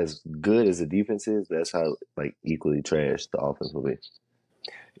like as good as the defense is, that's how like equally trash the offense will be.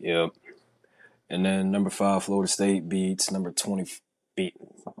 yep. And then number 5, Florida State beats number 20. Beat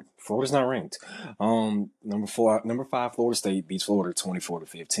Florida's not ranked. Number 5, Florida State beats Florida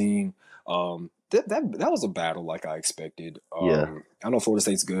 24-15. That was a battle like I expected. Yeah, I know Florida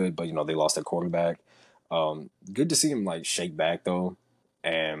State's good, but they lost their quarterback. Good to see him like shake back though.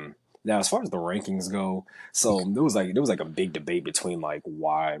 And now as far as the rankings go, so there was like a big debate between like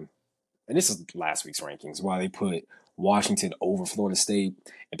why, and this is last week's rankings, why they put Washington over Florida State,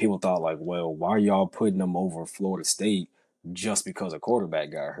 and people thought like, well, why are y'all putting them over Florida State just because a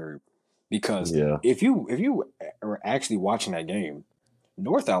quarterback got hurt? Because yeah, if you are actually watching that game,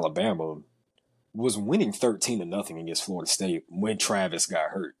 North Alabama was winning 13-0 against Florida State when Travis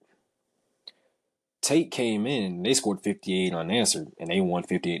got hurt. Tate came in, they scored 58 unanswered, and they won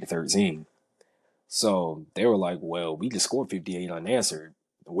 58-13. So they were like, well, we just scored 58 unanswered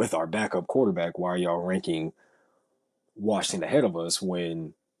with our backup quarterback. Why are y'all ranking Washington ahead of us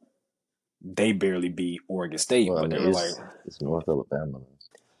when they barely beat Oregon State. Well, I But they mean, were like, it's North Alabama.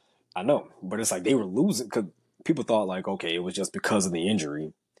 I know, but it's like they were losing because people thought like, okay, it was just because of the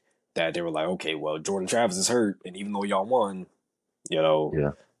injury that they were like, okay, well, Jordan Travis is hurt, and even though y'all won, you know,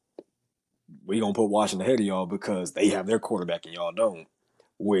 Yeah, we gonna put Washington ahead of y'all because they have their quarterback and y'all don't.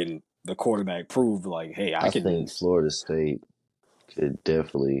 When the quarterback proved like, hey, I I can. think Florida State could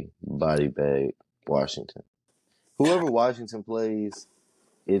definitely body bag Washington. Whoever Washington plays,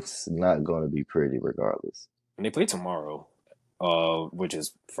 it's not going to be pretty regardless. And they play tomorrow, which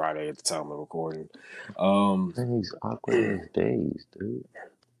is Friday at the time of recording. Man, these awkward ass days, dude.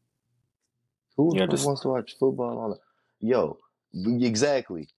 Who the Yeah, fuck just wants to watch football on a... Yo,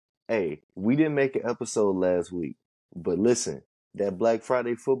 exactly. Hey, we didn't make an episode last week, but listen, that Black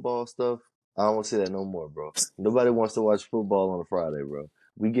Friday football stuff, I don't want to say that no more, bro. Nobody wants to watch football on a Friday, bro.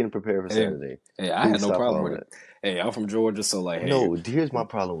 We getting prepared for hey, Saturday. hey, I had Please no stop problem all with it. that. Hey, I'm from Georgia, so like, hey, No, here's my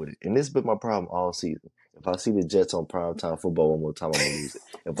problem with it. And this has been my problem all season. If I see the Jets on primetime football one more time, I'm going to lose it.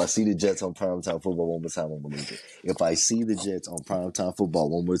 If I see the Jets on primetime football one more time, I'm going to lose it. If I see the Jets on primetime football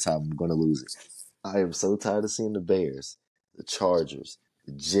one more time, I'm going to lose it. I am so tired of seeing the Bears, the Chargers,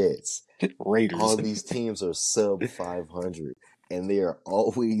 the Jets. Raiders. All these teams are sub 500 and they are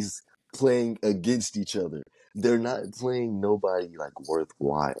always playing against each other. They're not playing nobody like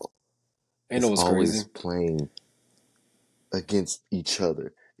worthwhile. You know It's what's always crazy? playing against each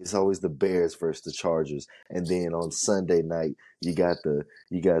other. It's always the Bears versus the Chargers, and then on Sunday night you got the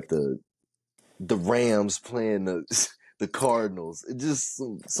Rams playing the the Cardinals. It just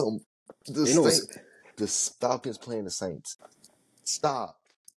some the You know what's Saints, the Falcons playing the Saints. Stop!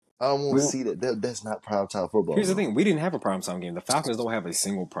 I don't want to see that. That's not primetime football, Here's the bro. thing: we didn't have a primetime game. The Falcons don't have a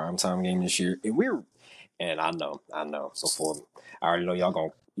single primetime game this year, and I know. Before I already know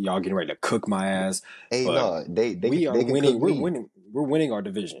y'all getting ready to cook my ass, Hey, but no, they we are they can cook winning. We're me. winning. We're winning our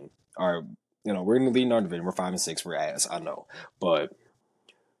division. We're leading our division. We're 5-6. We're ass. I know, but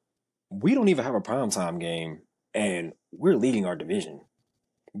we don't even have a primetime game, and we're leading our division.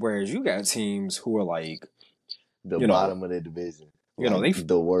 Whereas you got teams who are like, The you know, bottom of the division, you know like they,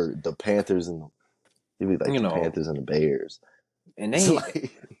 the Panthers and it'd be like you the know, Panthers and the Bears. and It's they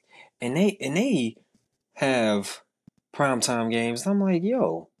like and they have primetime games. And I'm like,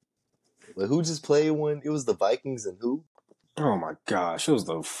 yo, But who just played one? It was the Vikings and who? oh my gosh, it was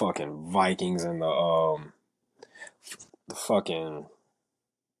the fucking Vikings and the fucking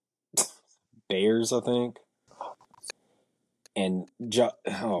Bears, I think. And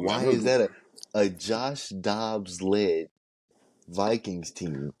oh man, Why is that a Josh Dobbs led Vikings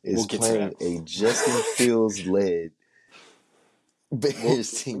team we'll is get to playing that. a Justin Fields led we'll,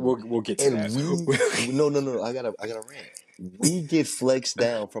 Bears team, we'll get to and that. we no, I gotta rant. We get flexed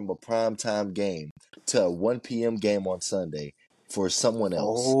down from a primetime game to a 1 p.m. game on Sunday for someone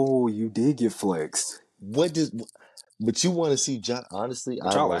else. Oh, you did get flexed, What does? But you want to see Josh? Honestly,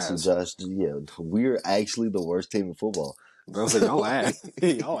 but I y'all want to see ass. Josh. Yeah, we're actually the worst team in football. They'll say y'all ass.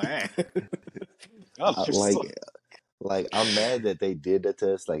 Y'all ass. Y'all just Like I'm mad that they did that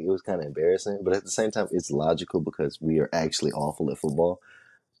to us. Like it was kind of embarrassing, but at the same time, it's logical because we are actually awful at football.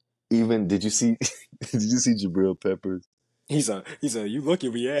 Even did you see? Did you see Jabril Peppers? he said you lucky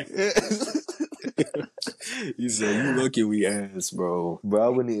we ass. He said you lucky we ass, bro. Bro, I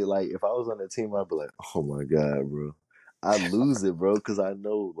wouldn't even, like if I was on that team, I'd be like, oh my god, bro, I'd lose it, bro, because I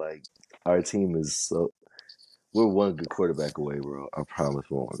know like our team is so. We're one good quarterback away, bro. I promise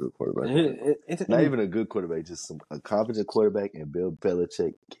we're one good quarterback away, bro. Not And even a good quarterback, just a competent quarterback and Bill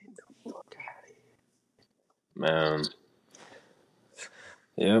Belichick. Get the fuck out. man,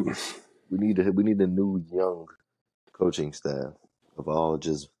 yep, We need a new young coaching staff of all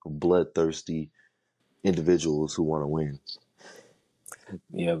just bloodthirsty individuals who want to win.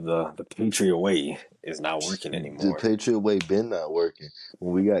 yeah. The Patriot way is not working The anymore. Patriot way been not working.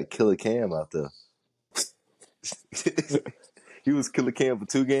 When we got Killer Cam out there, he was Killer Cam for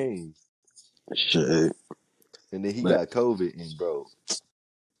 2 games, Shit, and then he but got COVID. And bro,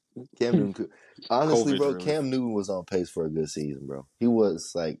 Cam Newton, honestly, COVID bro, really. Cam Newton was on pace for a good season, bro. He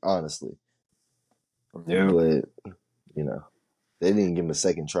was like honestly, Yep. but you know they didn't give him a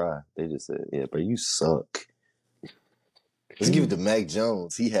second try. They just said, "Yeah, bro, you suck." Let's give it to Mac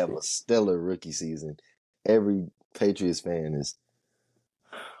Jones. He have a stellar rookie season. Every Patriots fan is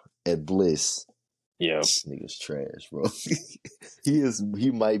at bliss. Yeah. This nigga's trash, bro.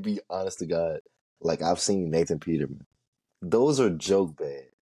 He might be, honest to God, like I've seen Nathan Peterman. Those are joke bad.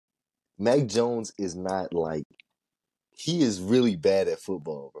 Mac Jones is not like, he is really bad at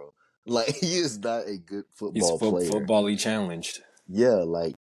football, bro. Like he is not a good He's football player. football-y challenged. Yeah,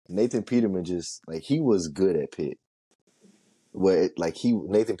 like Nathan Peterman just like he was good at Pitt. where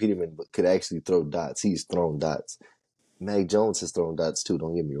Nathan Peterman could actually throw dots. He's thrown dots. Mac Jones has thrown dots too.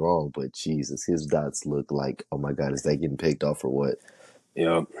 Don't get me wrong, but Jesus, his dots look like, oh my God, is that getting picked off or what?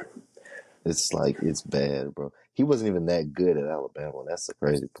 Yep. It's like it's bad, bro. He wasn't even that good at Alabama. That's the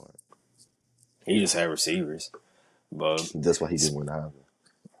crazy part. He just had receivers. But That's why he didn't win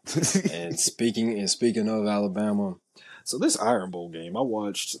Heisman. and speaking of Alabama, so this Iron Bowl game, I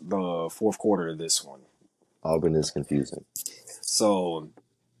watched the fourth quarter of this one. Auburn is confusing. So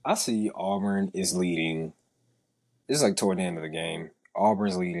I see Auburn is leading. This is like toward the end of the game.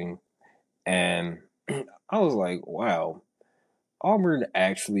 Auburn's leading. And I was like, wow, Auburn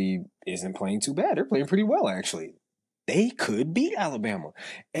actually isn't playing too bad. They're playing pretty well, actually. They could beat Alabama.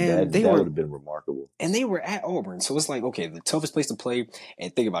 And That would have been remarkable. And they were at Auburn. So it's like, okay, the toughest place to play.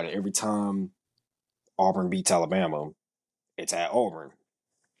 And think about it. Every time Auburn beats Alabama, it's at Auburn.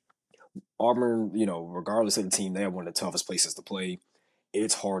 Auburn, regardless of the team, they have one of the toughest places to play.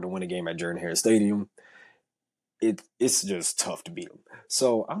 It's hard to win a game at Jordan-Hare Stadium. It's just tough to beat them.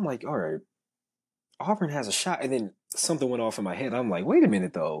 So I'm like, all right, Auburn has a shot. And then something went off in my head. I'm like, wait a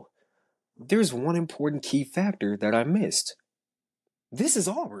minute, though. There's one important key factor that I missed. This is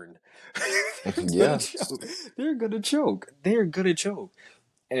Auburn. Yeah. They're going to choke. They're going to choke.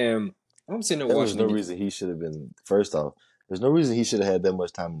 And I'm sitting there watching. There's no reason he should have been, first off, there's no reason he should have had that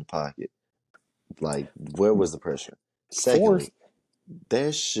much time in the pocket. Like, where was the pressure? Secondly,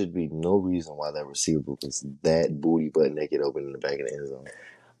 there should be no reason why that receiver was that booty butt naked open in the back of the end zone.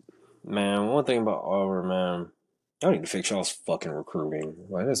 Man, one thing about Auburn, man, y'all need to fix y'all's fucking recruiting.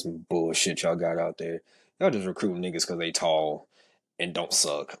 Like, that's some bullshit y'all got out there. Y'all just recruit niggas because they tall and don't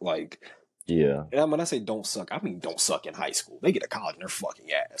suck. Like, yeah. And when I say don't suck, I mean don't suck in high school. They get to college and they're fucking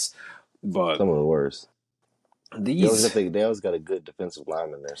ass. But some of the worst. They always got a good defensive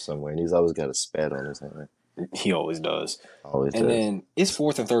lineman there somewhere, and he's always got a spat on his hand. He always does. Always and does. Then it's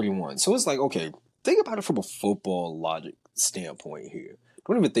 4th and 31. So it's like, okay, think about it from a football logic standpoint here.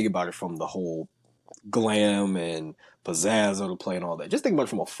 Don't even think about it from the whole glam and pizzazz of the play and all that. Just think about it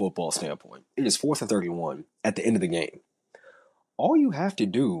from a football standpoint. It is 4th and 31 at the end of the game. All you have to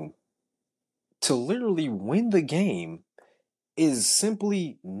do to literally win the game is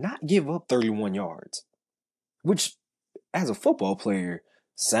simply not give up 31 yards. Which, as a football player,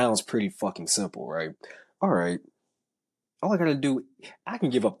 sounds pretty fucking simple, right? All right. All I gotta do, I can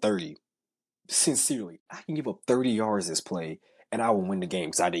give up 30. Sincerely, I can give up 30 yards this play, and I will win the game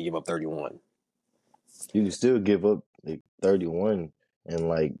because I didn't give up 31. You can still give up 31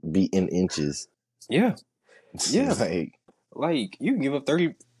 and be in inches. Yeah. Yeah. like you can give up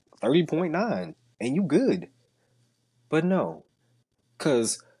 30.9 and you good. But no.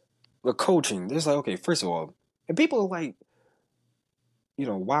 Because the coaching, there's like, okay, first of all, and people are like,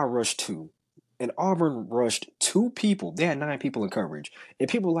 why rush 2? And Auburn rushed 2 people. They had 9 people in coverage. And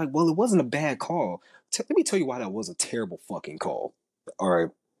people are like, well, it wasn't a bad call. Let me tell you why that was a terrible fucking call. All right.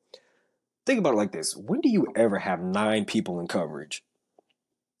 Think about it like this. When do you ever have 9 people in coverage?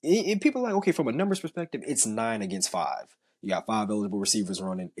 And people are like, okay, from a numbers perspective, it's 9 against 5. You got 5 eligible receivers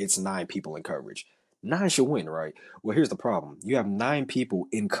running. It's 9 people in coverage. 9 should win, right? Well, here's the problem. You have 9 people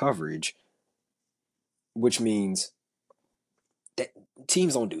in coverage, which means that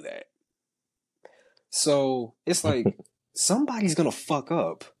teams don't do that. So it's like somebody's going to fuck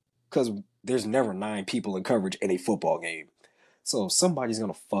up because there's never 9 people in coverage in a football game. So somebody's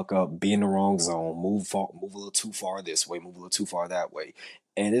going to fuck up, be in the wrong zone, move a little too far this way, move a little too far that way.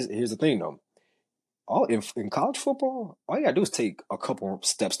 And here's the thing, though. In college football, all you got to do is take a couple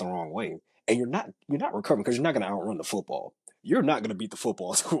steps the wrong way. And you're not recovering because you're not going to outrun the football. You're not going to beat the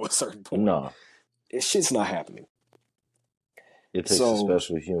football to a certain point. No. Shit's not happening. It takes a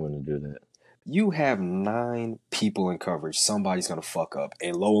special human to do that. You have 9 people in coverage. Somebody's going to fuck up.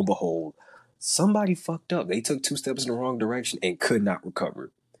 And lo and behold, somebody fucked up. They took 2 steps in the wrong direction and could not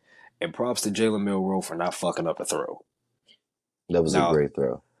recover. And props to Jalen Milroe for not fucking up the throw. That was a great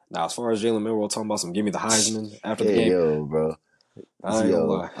throw. Now, as far as Jalen Milroe talking about some give me the Heisman after the game. Yo, bro.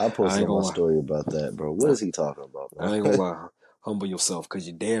 I posted my story about that, bro. What is he talking about, man? I ain't gonna lie. Humble yourself because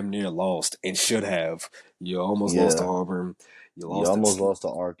you damn near lost and should have. You almost lost to Auburn. You almost lost to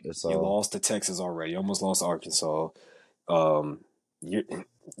Arkansas. You lost to Texas already. You almost lost to Arkansas.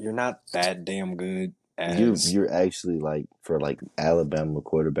 You're not that damn good. You're actually for Alabama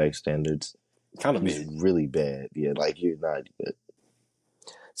quarterback standards. Kind of he's really bad. Yeah, you're not good.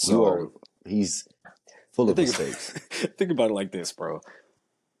 So he's full of mistakes. Think about it like this, bro.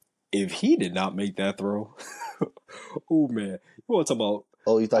 If he did not make that throw, oh man, you want to talk about?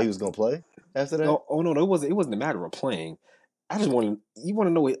 Oh, you thought he was gonna play after that? Oh no, it wasn't a matter of playing. You want to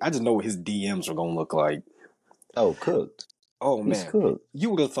know. I just know what his DMs are gonna look like. Oh, cooked. Oh He's man, cooked.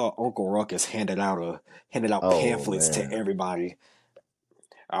 you would have thought Uncle Ruckus handed out Oh pamphlets to man, everybody.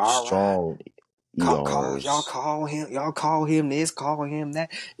 All right, strong y'all ERs. y'all call him this, call him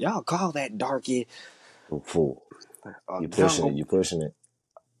that, y'all call that darky Full. a You pushing it. jungle You pushing it.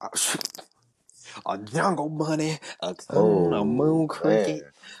 a, a jungle bunny, a coon, a Oh moon cricket,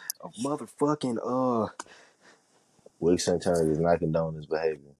 man, a motherfucking Wicc Santana does not condone this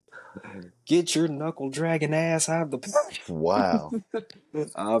behavior. get your knuckle dragging ass out of Wow,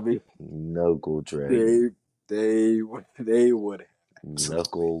 the. I mean, knuckle they dragging, they would absolutely.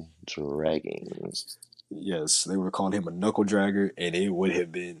 knuckle dragging. Yes, they would have called him a knuckle dragger, and it would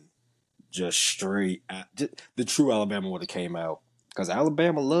have been just straight. Just, the true Alabama would have came out because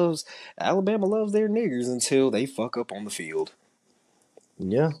Alabama loves their niggers until they fuck up on the field.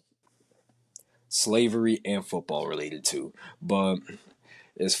 Yeah, Slavery and football related too, but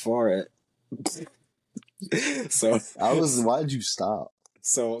as far as so I was. Why'd you stop?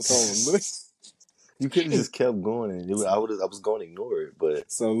 so You could have just kept going, and I would. I was going to ignore it, but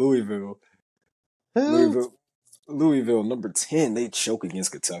so Louisville, Louisville, number 10, they choke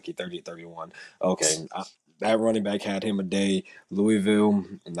against Kentucky 30-31. Okay, that running back had him a day. Louisville,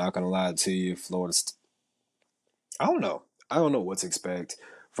 I'm not going to lie to you, I don't know. I don't know what to expect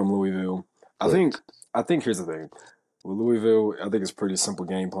from Louisville. I think cooked. I think here's the thing. With Louisville, I think it's a pretty simple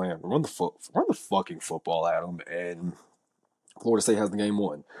game plan. Run the fucking football at them, and Florida State has the game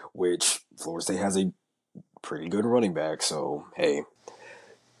won, which Florida State has a pretty good running back. So hey,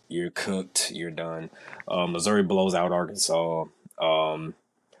 you're cooked. You're done. Missouri blows out Arkansas. Um,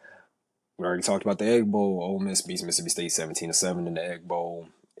 we already talked about the Egg Bowl. Ole Miss beats Mississippi State 17-7 in the Egg Bowl.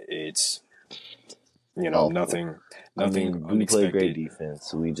 It's Awful. I nothing mean, we play great unexpected.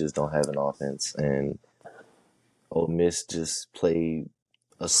 defense. We just don't have an offense, and Ole Miss just played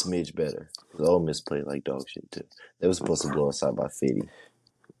a smidge better. Because Ole Miss played like dog shit too. They were supposed to blow us out by 50.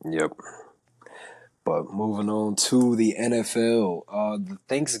 Yep. But moving on to the NFL, the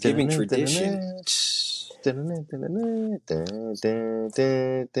Thanksgiving tradition.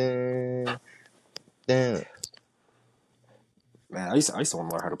 Man, I used to want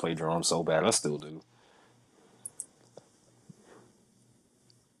to learn how to play drums so bad. I still do.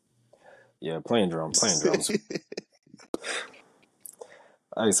 Yeah, playing drums.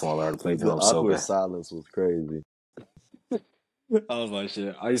 I used to want to learn how to play The drums so awkward bad. silence was crazy. I was like,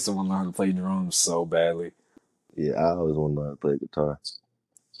 shit. I used to want to learn how to play drums so badly. Yeah, I always wanted to learn to play guitar.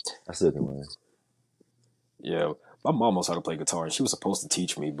 I still can learn. Yeah, my mom knows how to play guitar, and she was supposed to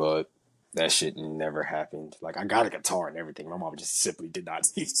teach me, but that shit never happened. Like, I got a guitar and everything. My mom just simply did not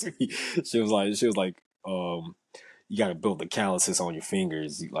teach me. She was like, you got to build the calluses on your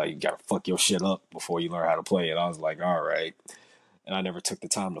fingers. You got to fuck your shit up before you learn how to play it. I was like, all right. And I never took the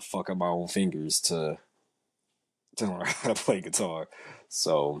time to fuck up my own fingers to learn how to play guitar.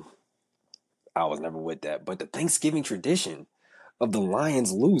 So I was never with that. But the Thanksgiving tradition of the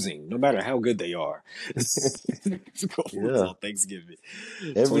Lions losing, no matter how good they are, go lose Yeah, on Thanksgiving.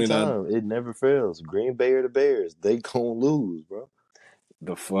 every 29, time it never fails. Green Bay or the Bears, they gonna lose, bro.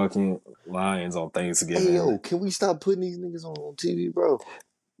 the fucking Lions on Hey Thanksgiving. yo, can we stop putting these niggas on TV, bro?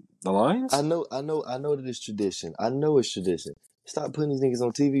 The Lions? I know that it's tradition. I know it's tradition. Stop putting these niggas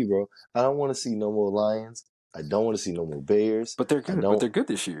on TV, bro. I don't want to see no more Lions. I don't want to see no more Bears. But they're I good. But don't they're good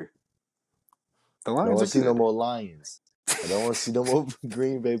this year. The I don't Lions want are to see no good. more Lions. I don't want to see no more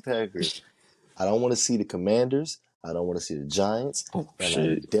Green Bay Packers. I don't want to see the Commanders. I don't want to see the Giants. Oh, And I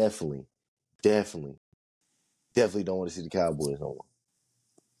shit. definitely don't want to see the Cowboys no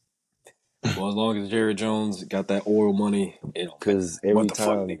more. Well, as long as Jerry Jones got that oil money, it don't matter Because what every the fuck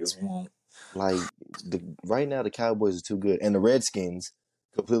time, niggas want. like, right now, the Cowboys are too good. And the Redskins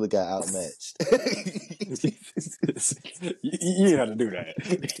completely got outmatched. You didn't have to do that.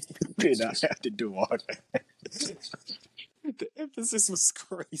 You did not have to do all that. The emphasis was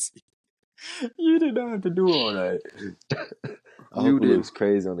crazy. You did not have to do all that. I You hope it did. looks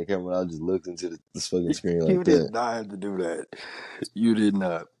crazy on the camera. I just looked into this fucking screen like You did that. not have to do that. You did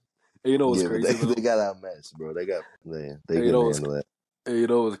not. And you know what's Yeah, but crazy they though? got outmatched, bro. They And you couldn't know what's handle that. and you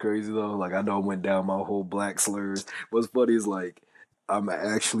know what's crazy though? Like I know I went down my whole black slurs. What's funny is like I'm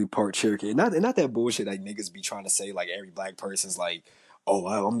actually part Cherokee. And not that bullshit like niggas be trying to say like every black person's like, oh,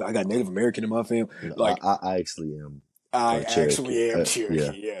 I got Native American in my family. No, Like I actually am I part Cherokee. actually am Yeah,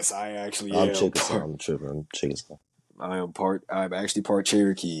 Cherokee. Yes, I actually I'm am Chickasaw. part. I'm tripping. I'm Chickasaw. I'm actually part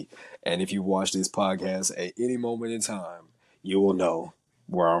Cherokee. And if you watch this podcast at any moment in time, you will know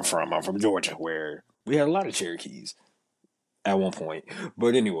where I'm from. I'm from Georgia, where we had a lot of Cherokees at one point.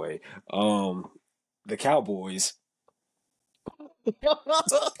 But anyway, the Cowboys.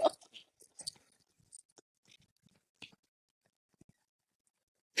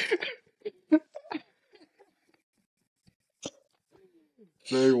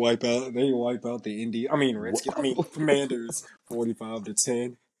 They wipe out. They wipe out the Redskins. Whoa. Commanders,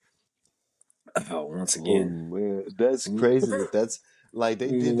 45-10. Once Oh again, man, that's crazy. That's like they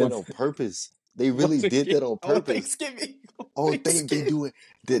did that once, on purpose. They really once did again that on on purpose. Thanksgiving. On Oh, they Thanksgiving. do it.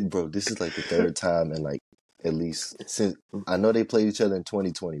 Did bro? This is like the third time in like at least since I know they played each other in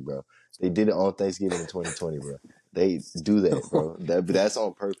 2020, bro. They did it on Thanksgiving in 2020, bro. They do that, bro. That's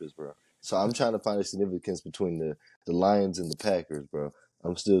on purpose, bro. So I'm trying to find a significance between the Lions and the Packers, bro.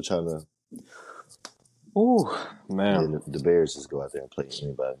 I'm still trying to. Oh And man. then the Bears just go out there and play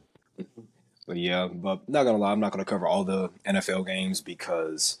anybody. But yeah, but not gonna lie, I'm not gonna cover all the NFL games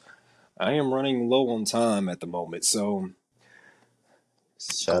because I am running low on time at the moment. So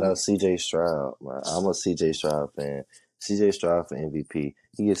Shout go. out CJ Stroud. Man. I'm a CJ Stroud fan. CJ Stroud for MVP.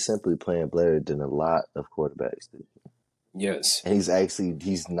 He is simply playing better than a lot of quarterbacks. Yes. And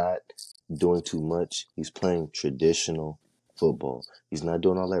he's not doing too much. He's playing traditional football. He's not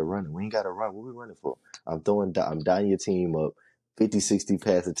doing all that running. We ain't got to run. What we running for? I'm dying your team up 50, 60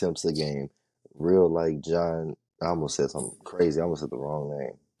 pass attempts a game. Real like John. I almost said something crazy. I almost said the wrong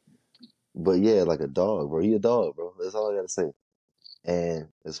name. But yeah, like a dog, bro. He a dog, bro. That's all I got to say. And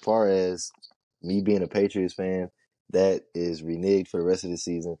as far as me being a Patriots fan, that is reneged for the rest of the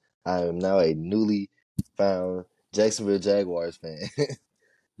season. I am now a newly found Jacksonville Jaguars fan.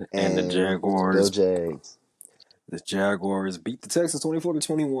 And the And go Jaguars, Jags. the Jaguars beat the Texans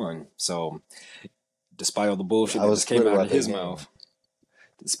 24-21. So despite all the bullshit I that was just came split out about of that his game. mouth,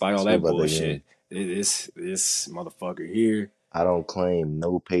 despite I was all split that about that bullshit, game. this motherfucker here, I don't claim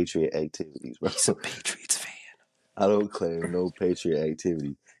no Patriot activities, bro. he's a Patriots fan. I don't claim no Patriot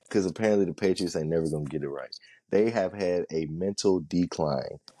activity because apparently the Patriots ain't never gonna get it right. They have had a mental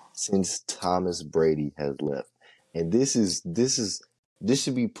decline since Thomas Brady has left, and this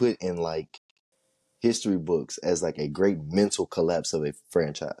should be put in like history books as like a great mental collapse of a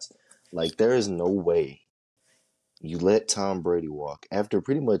franchise. Like there is no way you let Tom Brady walk after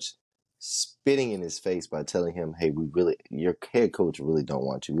pretty much spitting in his face by telling him, "Hey, your head coach really don't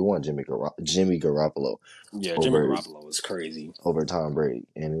want you. We want Jimmy Garoppolo Yeah, Jimmy over Garoppolo is crazy. over Tom Brady."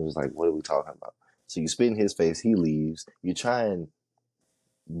 And it was like, "What are we talking about?" So you spit in his face, he leaves. You try and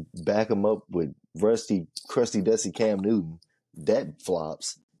back him up with crusty, dusty Cam Newton. That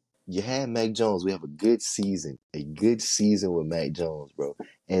flops. You had Mac Jones. We have a good season with Mac Jones, bro.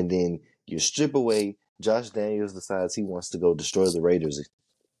 And then you strip away. Josh Daniels decides he wants to go destroy the Raiders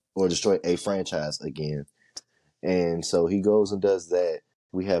or destroy a franchise again. And so he goes and does that.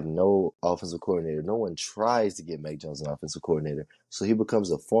 We have no offensive coordinator. No one tries to get Mac Jones an offensive coordinator. So he becomes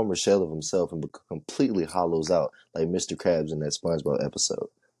a former shell of himself and completely hollows out like Mr. Krabs in that SpongeBob episode.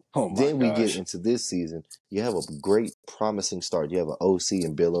 Oh my Then we get gosh. into this season. You have a great, promising start. You have an OC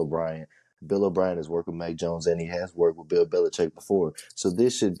and Bill O'Brien. Bill O'Brien has worked with Mac Jones and he has worked with Bill Belichick before. So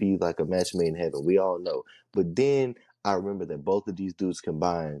this should be like a match made in heaven. We all know. But then I remember that both of these dudes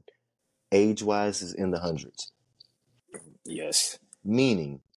combined, age wise, is in the hundreds. Yes.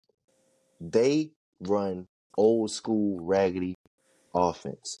 Meaning they run old school raggedy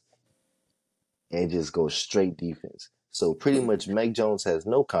offense and just go straight defense. So pretty much Mac Jones has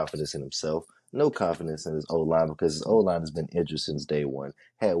no confidence in himself, no confidence in his O-line because his O-line has been injured since day one.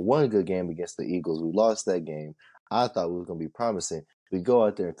 Had one good game against the Eagles. We lost that game. I thought we was going to be promising. We go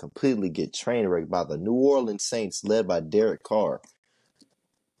out there and completely get train wrecked by the New Orleans Saints led by Derek Carr.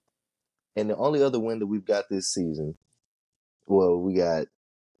 And the only other win that we've got this season, well, we got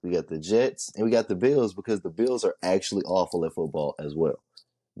the Jets and we got the Bills because the Bills are actually awful at football as well.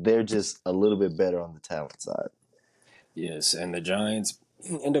 They're just a little bit better on the talent side. Yes, and the Giants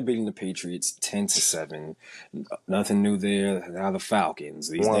end up beating the Patriots 10-7. Nothing new there. Now the Falcons.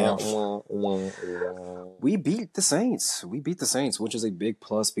 These Wah, damn. wah, wah, wah. We beat the Saints. We beat the Saints, which is a big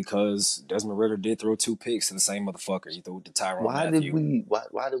plus because Desmond Ritter did throw 2 picks to the same motherfucker. He threw it to Tyrann Mathieu.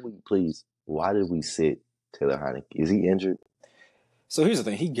 Why did we sit Taylor Heineke? Is he injured? So here's the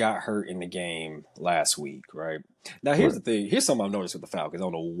thing. He got hurt in the game last week, right? Now here's Right. the thing. Here's something I've noticed with the Falcons. I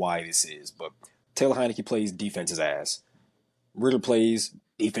don't know why this is, but Taylor Heineke plays defense's ass. Ritter plays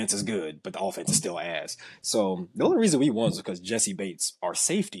defense is good, but the offense is still ass. So the only reason we won was because Jesse Bates, our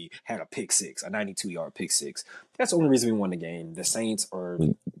safety, had a pick six, a 92-yard pick six. That's the only reason we won the game. The Saints are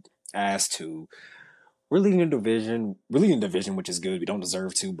ass too. We're leading the division. We're leading the division, which is good. We don't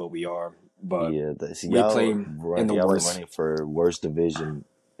deserve to, but we are. But Yeah, we play in the y'all are worst. running for worst division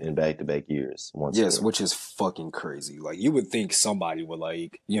in back-to-back years once Yes, again. which is fucking crazy. Like you would think somebody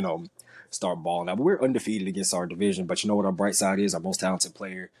would start balling out. But we're undefeated against our division. But you know what our bright side is? Our most talented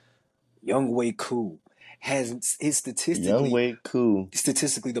player, Young Wei Koo, is Young Wade, cool,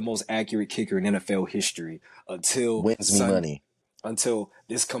 statistically the most accurate kicker in NFL history until wins me money. until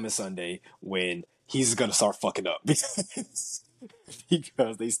this coming Sunday when he's gonna start fucking up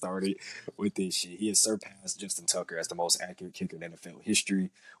because they started with this shit. He has surpassed Justin Tucker as the most accurate kicker in NFL history,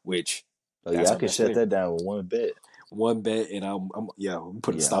 which Oh that's yeah, I our can best shut player. that down with one bet. One bet, and I'm yeah, I'm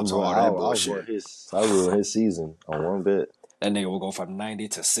putting a Yeah, stop to all that bullshit. I'll ruin his season on one bet That nigga will go from 90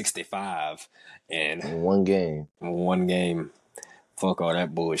 to 65 in in one game. one game. Fuck all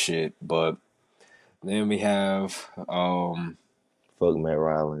that bullshit. But then we have Fuck Matt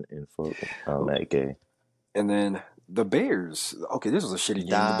Ryland and fuck Matt Gay. and then the Bears. Okay, this was a shitty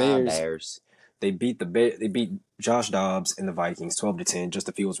game. The Da Bears, Bears. they beat Josh Dobbs and the Vikings 12-10. Just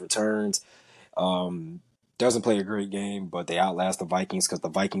a Fields returns. Doesn't play a great game, but they outlast the Vikings because the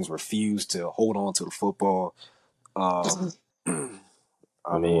Vikings refused to hold on to the football. Um,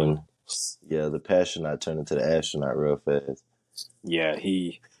 I mean, When the pastronaut turned into the astronaut real fast. yeah,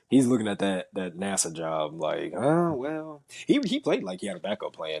 he's looking at that NASA job like, oh well. He played like he had a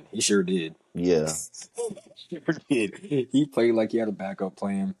backup plan. He sure did. Yeah. Sure did. He played like he had a backup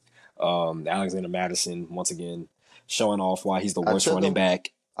plan. Alexander Madison once again showing off why he's the I worst took running him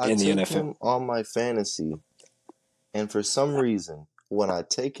back I in the took NFL. him on my fantasy, and for some reason, when I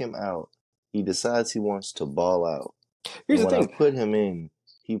take him out, he decides he wants to ball out. Here's And the when I thing. put him in,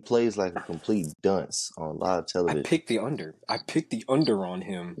 he plays like a complete dunce on live I television. picked the under. I picked the under on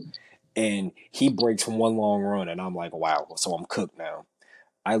him, and he breaks one long run, and I'm like, wow. So I'm cooked now.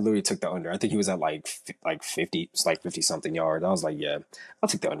 I literally took the under. I think he was at like 50, it's like 50 something yards. I was like, yeah, I'll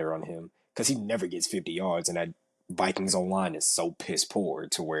take the under on him because he never gets 50 yards, and that Vikings online is so piss poor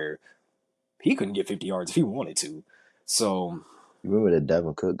to where he couldn't get 50 yards if he wanted to. So You remember that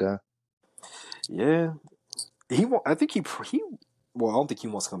Devin Cook guy? yeah, I think he. Well, I don't think he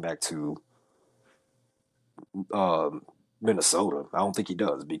wants to come back to um, Minnesota. I don't think he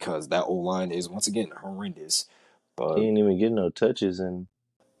does because that O line is once again horrendous. He But ain't even getting no touches in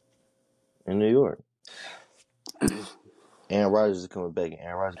New York. Aaron Rodgers is coming back, and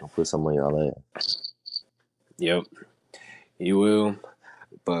Aaron Rodgers gonna put some on y'all ass. yep, he will.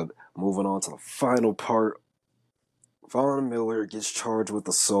 But moving on to the final part, Von Miller gets charged with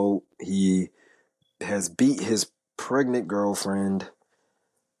assault. He has beat his pregnant girlfriend,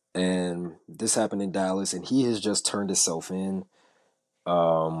 and this happened in Dallas, and he has just turned himself in.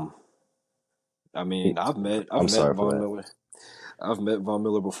 Um, I He, mean, I've I'm met sorry for Von that. Miller. I've met Von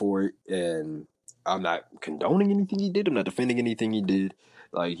Miller before, and I'm not condoning anything he did. I'm not defending anything he did.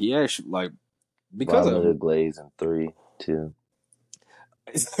 Like he actually like because Von of Miller Glaze in 3, 2.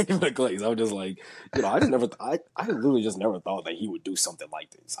 it's not even a glaze. I was just like, I just never, I literally just never thought that he would do something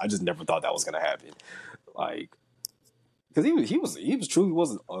like this. I just never thought that was gonna happen. Like, because he was truly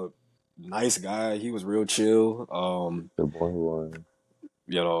wasn't a nice guy. He was real chill. The boy who won.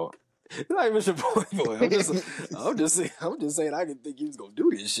 You know, not even your boy. I'm just saying. I didn't think he was gonna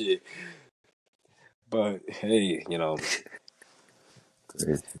do this shit. But hey,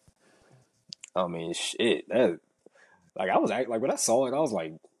 Crazy. I mean, shit. That like I was like when I saw it, I was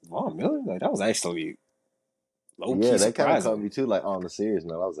like, Von Miller. Like that was actually low key Yeah, that kind of caught surprising. me too. Like on the serious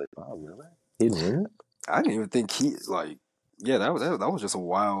note, I was like, "Wow, really? Hitting women?" I didn't even think he like. Yeah, that was just a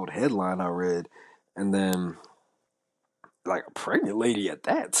wild headline I read, and then like a pregnant lady at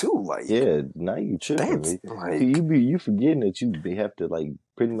that too. Like Yeah, now you tripping that's me. like You forgetting that you have to like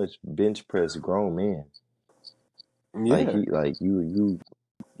pretty much bench press grown men. yeah, You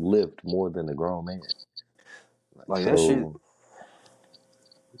lift more than a grown man. Like like that shit. so,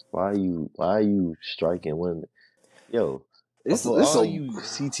 why are you striking women? Yo, for It's all a you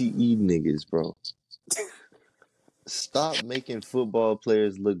CTE niggas, bro, stop making football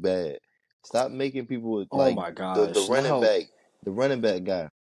players look bad. Stop making people oh like my the gosh now. running back guy.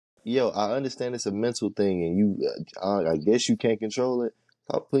 Yo, I understand it's a mental thing, and I guess you can't control it.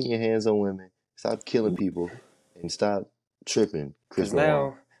 Stop putting your hands on women. Stop killing people, and stop tripping, Chris Cause Benoit.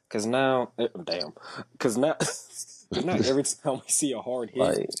 now, cause now, damn, cause now, cause now every time we see a hard hit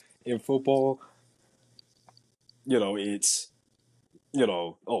Like, in football, it's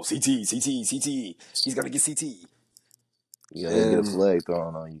oh CT, he's gonna get CT, they get a and flag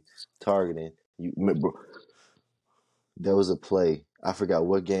thrown on you, targeting you. Remember, there was a play. I forgot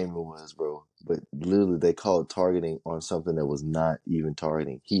what game it was, bro. But literally, they called targeting on something that was not even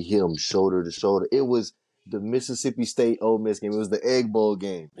targeting. He hit him shoulder to shoulder. It was the Mississippi State Ole Miss game. It was the Egg Bowl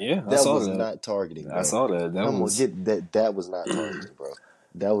game. yeah, I That saw was that. not targeting, I bro. saw that. That Come on, was get that. That was not targeting, bro.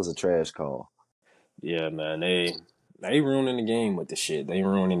 That was a trash call. yeah, man. They ruining the game with the shit. They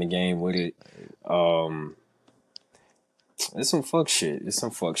ruining the game with it. Um, it's some fuck shit. It's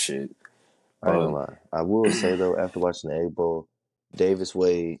some fuck shit. I ain't gonna But lie. I will say though, after watching the Egg Bowl, Davis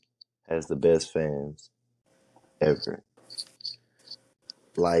Wade has the best fans ever.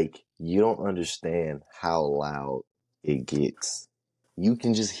 Like, you don't understand how loud it gets. You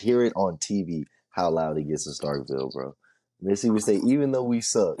can just hear it on TV how loud it gets in Starkville, bro. Mississippi State, even though we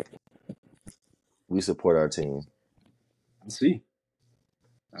suck, we support our team. I see.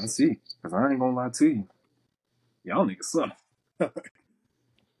 Because I ain't gonna lie to you. Y'all niggas suck.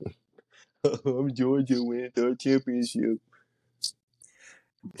 I'm Georgia winning third championship.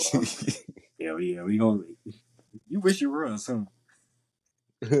 Yeah, we gonna. You wish you were us, huh?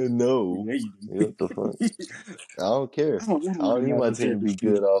 No. Yeah, you You know what the fuck? I don't care. I don't want I to win don't a need my national team to be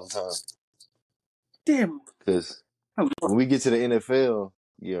championship. good all the time. Damn. Because when we get to the NFL,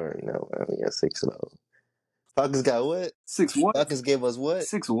 you already know, man. We got 6-0. Falcons got what? Six what? Falcons gave us what?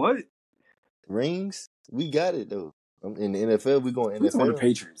 6 what? Rings? We got it, though. In the NFL, we going Who's talking about the NFL.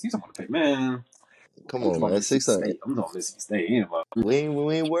 Patriots? He's talking about the Patriots. Man, Come I'm talking on, about man. Mississippi 600. State. I'm talking about Mississippi State. Ain't about. We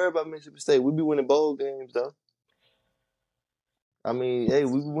ain't worried about Mississippi State. We be winning bowl games, though. I mean, hey,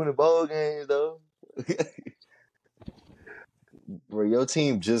 we be winning bowl games, though. Bro, your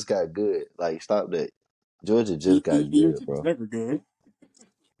team just got good. Like, stop that. Georgia just got Your good, team's bro. never good.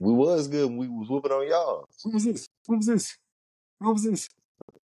 We was good when we was whooping on y'all. What was this? What was this? What was this?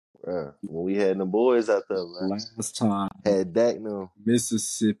 Bro, when we had them boys out there, man. Last time, Had Dak no.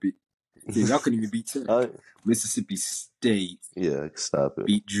 Mississippi. See, y'all couldn't even beat Tech. Mississippi State Yeah, stop it.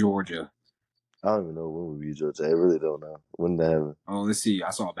 beat Georgia. I don't even know when we beat Georgia. I really don't know. When that happened? Oh, let's see.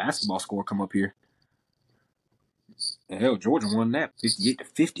 I saw a basketball score come up here. And hell, Georgia won that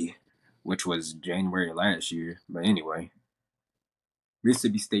 58-50, which was January last year. But anyway,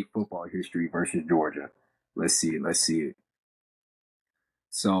 Mississippi State football history versus Georgia. Let's see it. Let's see it.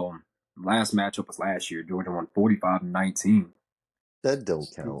 So, last matchup was last year. Georgia won 45-19. That don't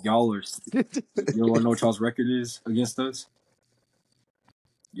count. Y'all are. You want to know what y'all's record is against us?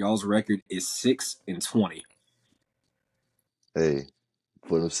 Y'all's record is 6-20. Hey,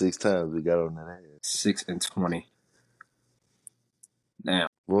 for them 6 times we got on that ass. 6-20. Now,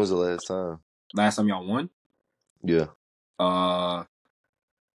 When was the last time? last time y'all won? Yeah.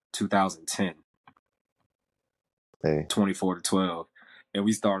 2010. Hey. 24-12. And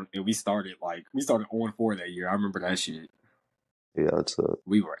we started 0-4 that year. I remember that shit. Yeah, it's up.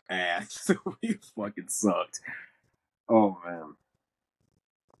 We were ass. We fucking sucked. Oh man.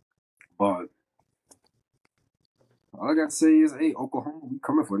 But all I gotta say is, hey, Oklahoma, we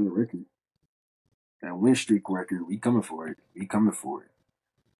coming for the record. That win streak record, we coming for it. We coming for it.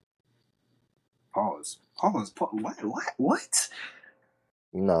 Pause. What?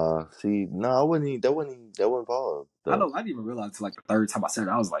 Nah, see, I wouldn't even, that wouldn't pause. I didn't even realize until like the third time I said it.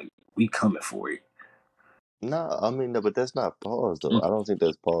 I was like, we coming for it. Nah, I mean, no, but that's not pause though. I don't think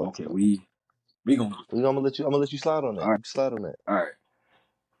that's pause. Okay, though. we gonna. I'm gonna let you slide on that. All right. You slide on that. All right.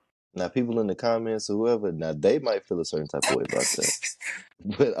 Now, people in the comments or whoever, now they might feel a certain type of way about that.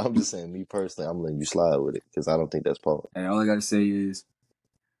 But I'm just saying, me personally, I'm letting you slide with it because I don't think that's pause. And all I gotta say is,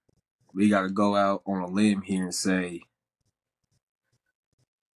 we gotta go out on a limb here and say,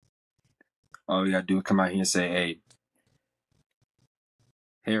 all we gotta do is come out here and say, hey,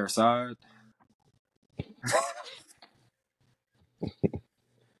 hair aside.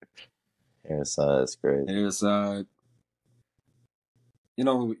 Hair size, great. Hair aside. You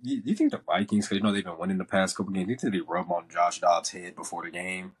know, you think the Vikings, because they've been winning the past couple games, you think they rub on Josh Dobbs' head before the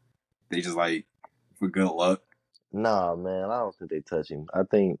game? They just like, for good luck. Nah, man, I don't think they touch him. I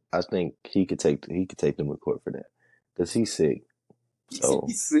think he could take them to court for that because he's sick. So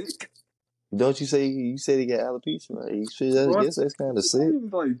He's sick. don't you say you said he got alopecia? Right? I guess that's kind of sick.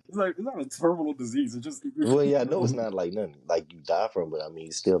 It's not a terminal disease. It's just. Well, yeah, I know it's not like nothing like you die from, but I mean,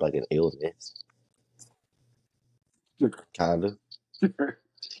 it's still like an illness. Kinda.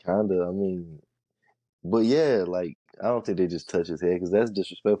 I mean, but yeah, like I don't think they just touch his head because that's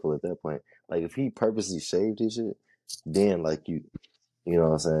disrespectful at that point. Like if he purposely shaved his shit, then like you know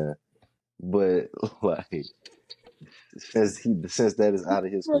what I'm saying. But like since that is out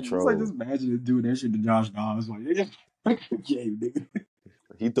of his It's like, control, just imagine doing that shit to Josh Dobbs. Like, yeah, nigga.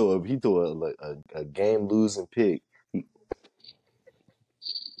 he threw a game losing pick.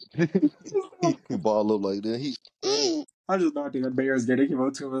 He ball up like that. I just not think that Bears game. They came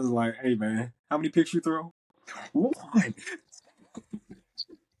up to him and was like, hey man, how many picks you throw? One.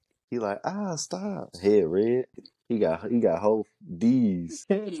 He like stop head red. He got whole D's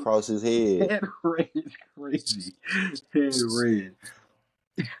across his head. Head red, crazy. Head red.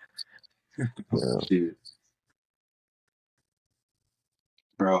 Yeah. Shit.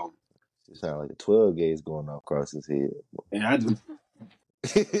 Bro. It sound like a 12 gauge going off across his head. And I just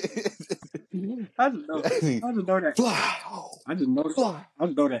know that. I just noticed. I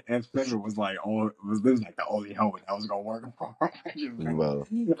know that F Fender was like was like the only helmet that was gonna work for him. Bro.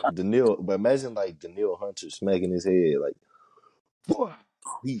 But imagine like Daniil Hunter smacking his head like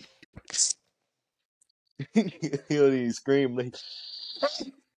he he don't even scream like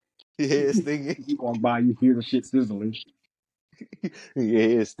his head stinging. You walk by, you hear the shit sizzling. His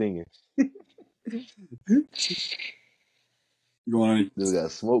head stinging. You going? Dude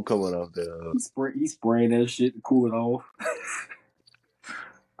got smoke coming off there. He spraying that shit to cool it off.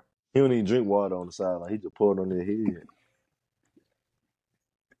 He don't even drink water on the sideline. He just pour it on their head.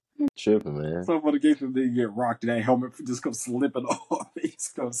 Tripping, man. Some of the games when they get rocked, and that helmet just comes slipping off.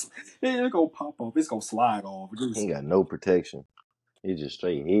 It's gonna pop off. It's gonna slide off. He ain't got no protection. He just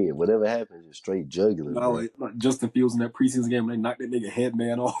straight head. Whatever happens, just straight jugular, bro. Like Justin Fields in that preseason game, when they knocked that nigga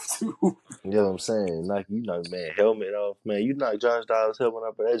headman off too. You know what I'm saying? You knock man helmet off, man. You knock Josh Dobbs' helmet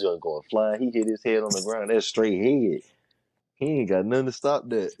off, but that joint going flying. He hit his head on the ground. That's straight head. He ain't got nothing to stop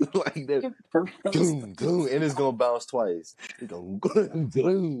that. Like that, boom, boom, and it's gonna bounce twice. It gonna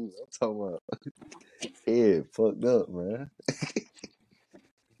boom. I'm talking about head fucked up, man.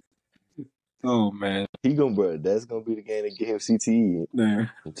 Oh man, That's gonna be the game that get him CTE. man.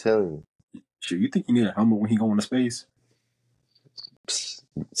 I'm telling you. Shit, you think you need a helmet when he going to space?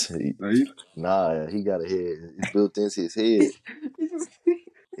 Nah, he got a head. It's built into his head.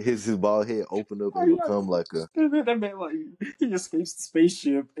 His bald head opened up and become like a that man like he escapes the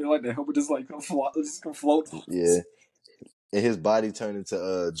spaceship and like the helmet just like just gonna float. yeah. And his body turned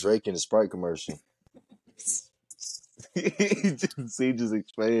into Drake in the Sprite commercial. he just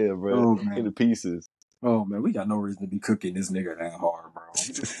expand, bro, into pieces. Oh man, we got no reason to be cooking this nigga that hard, bro.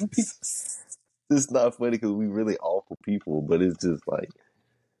 It's not funny because we really awful people, but it's just like,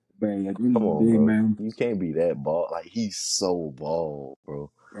 man, come on, bro. Man. You can't be that bald. Like he's so bald, bro.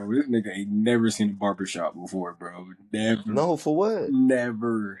 Bro, this nigga ain't never seen a barbershop before, bro. Never. No, for what?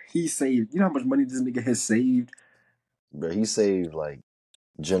 Never. He saved. You know how much money this nigga has saved? Bro, he saved like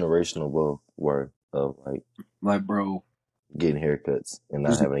generational wealth worth of like bro, getting haircuts and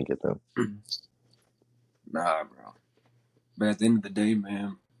not having to get them. Nah, bro. But at the end of the day,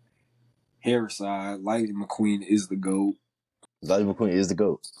 man, hair aside, Lightning McQueen is the GOAT. Lightning McQueen is the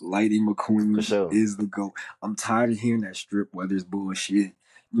GOAT. Lightning McQueen for sure. is the GOAT. I'm tired of hearing that Strip Weathers bullshit.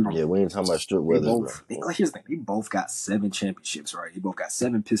 You know, yeah, we ain't talking about Strip Weathers, bro. Like, here's the thing. They both got 7 championships, right? They both got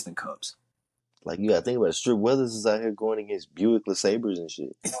 7 Piston Cups. Like, you gotta think about it. Strip Weathers is out here going against Buick LeSabres and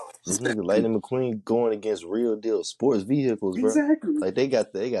shit. This nigga Lightning McQueen going against real deal sports vehicles, bro. Exactly. Like, they got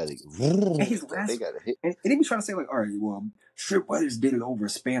it. And his last, they got a hit. And they be trying to say, like, all right, well, Strip Weathers did it over a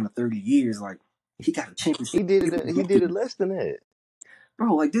span of 30 years. Like, he got a championship. He did it less than that.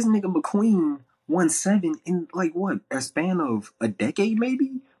 Bro, like, this nigga McQueen won 7 in, like, what, a span of a decade,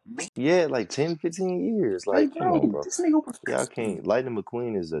 maybe? Yeah, like 10, 15 years. Like, come on, bro. This nigga Y'all can't. Lightning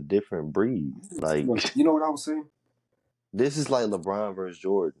McQueen is a different breed. Like, you know what I was saying? This is like LeBron versus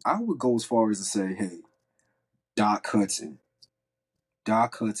Jordan. I would go as far as to say, hey, Doc Hudson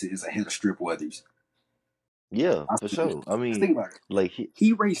is ahead of Strip Weathers. Yeah, for sure. I mean, think about it. Like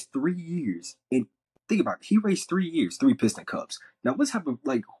he raced 3 years, and think about it. He raced 3 years, 3 Piston Cups. Now, what type of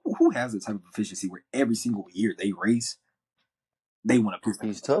who has the type of efficiency where every single year they race, they want to Piston?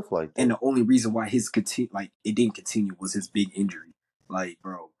 He's tough like that. And the only reason why it didn't continue was his big injury. Like,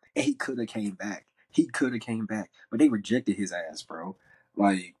 bro, and he could have came back. But they rejected his ass, bro.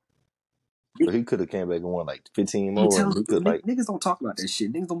 Like. But he could have came back and won like 15 more. Niggas don't talk about that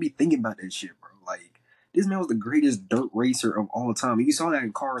shit. Niggas don't be thinking about that shit, bro. Like, this man was the greatest dirt racer of all time. And you saw that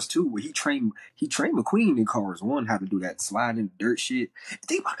in Cars 2, where he trained McQueen in Cars 1 how to do that slide in dirt shit.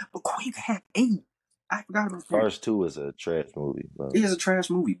 Think about it, McQueen had 8. I forgot about that. Cars 2 is a trash movie, bro. It is a trash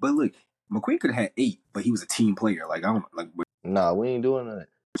movie, but look, McQueen could have had 8, but he was a team player. Like, I don't like. Nah, we ain't doing that.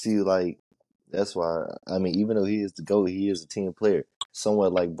 See, like, that's why. I mean, even though he is the GOAT, he is a team player.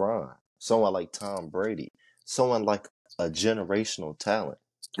 Someone like Bron, someone like Tom Brady, someone like a generational talent.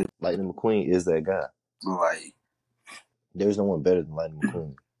 Lightning McQueen is that guy. Like, there's no one better than Lightning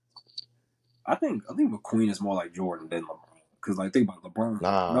McQueen. I think McQueen is more like Jordan than LeBron. Because, like, think about LeBron.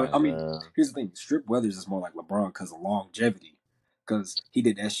 Nah, I mean, here's the thing. Strip Weathers is more like LeBron because of longevity. Because he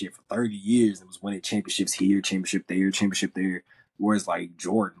did that shit for 30 years and was winning championships here, championship there. Whereas, like,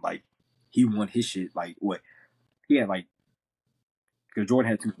 Jordan, like, he won his shit, like, what? He had, like, because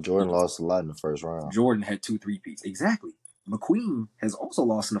Jordan lost a lot in the first round. Jordan had 2 3-peats. Exactly. McQueen has also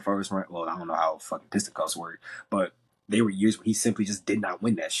lost in the first round. Well, I don't know how fucking Piston Cups work, but there were years where he simply just did not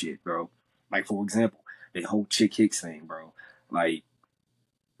win that shit, bro. Like, for example, the whole Chick Hicks thing, bro. Like,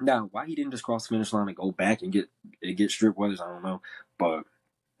 now, why he didn't just cross the finish line and go back and get Strip Weathers, I don't know. But,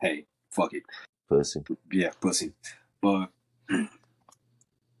 hey, fuck it. Pussy. Yeah, pussy. But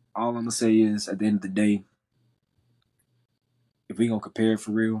All I'm gonna say is, at the end of the day, if we gonna compare it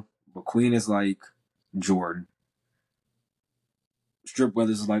for real, McQueen is like Jordan. Strip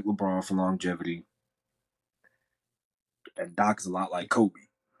Brothers is like LeBron for longevity, and Doc is a lot like Kobe.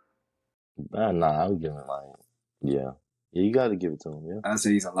 Nah, I'm giving yeah, you got to give it to him. Yeah, I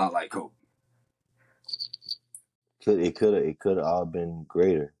say he's a lot like Kobe. it could have all been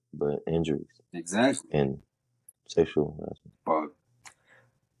greater, but injuries Exactly. and sexual harassment. But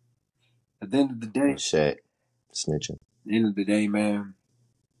at the end of the day, And Shaq snitching. at the end of the day, man,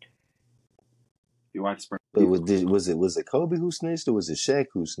 your wife is But was it Kobe who snitched or was it Shaq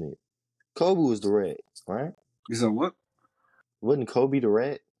who snitched? Kobe was the rat, right? You said what? Wasn't Kobe the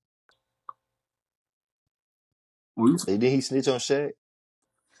rat? Well, Didn't he snitch on Shaq?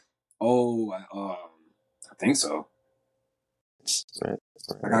 I think so. Right.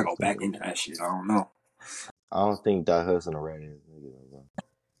 I gotta go back into that shit. I don't know. I don't think Doc Hudson a rat ass nigga, bro.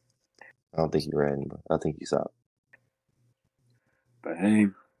 I don't think he ratting, bro. I think he's out. But hey,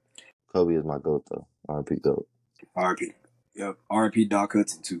 Kobe is my GOAT though. R.P. GOAT. RP. Yep. RP Doc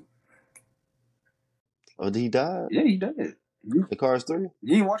Hudson too. Oh, did he die? Yeah, he did. The Cars 3?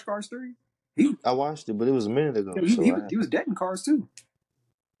 You didn't watch Cars 3? I watched it, but it was a minute ago. He was dead in Cars 2.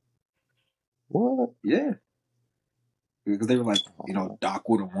 What? Yeah. Because they were like, Doc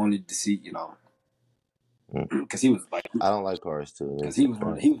would have wanted to see, because he was like, I don't like Cars 2. because he was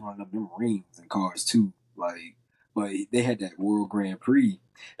running up them rings in Cars 2. Like, but they had that World Grand Prix.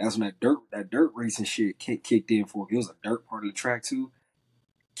 That's when that dirt racing shit kicked in for him. It was a dirt part of the track too.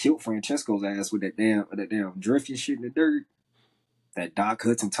 Killed Francesco's ass with that damn drifting shit in the dirt. That Doc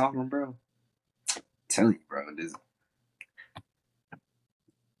Hudson talking, bro. I'm telling you, bro, this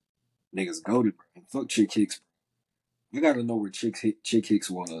niggas goated, bro. And fuck Chick Hicks. I gotta know where Chick Hicks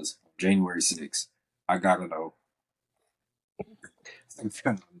was January 6th. I gotta know.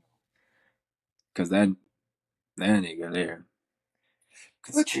 Cause that nigga there.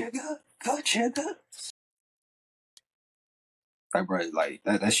 Good chugga. Like, bro, like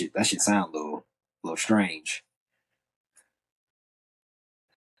that shit sound a little strange.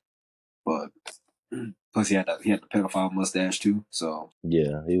 But plus he had the pedophile mustache too. So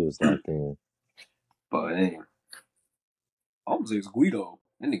Yeah, he was locked in. but hey, I almost say it's Guido.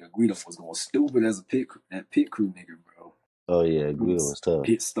 That nigga Guido was going stupid as that pit crew nigga, bro. Oh yeah, Guido was tough.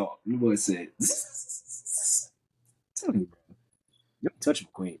 Pit stop. You boy said, tell me, bro. You don't touch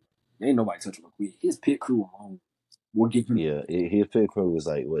McQueen. Ain't nobody touching McQueen. His pit crew alone will give him. Yeah, his pit crew was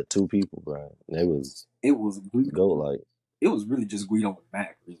like what 2 people, bro. It was Guido. GOAT like. It was really just Guido and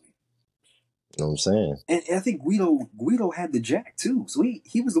Mac, really. You know what I'm saying? And I think Guido had the jack too. So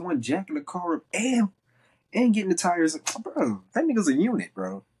he was the one jacking the car up and getting the tires. Bro, that nigga's a unit,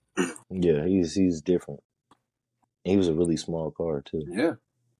 bro. Yeah, he's different. He was a really small car too. Yeah.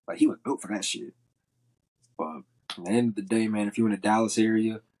 Like he was built for that shit. But at the end of the day, man, if you're in the Dallas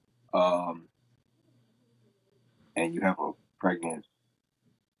area, and you have a pregnant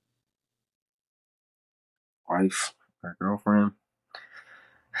wife or girlfriend.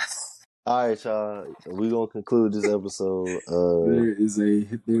 All right, y'all. We gonna conclude this episode There is a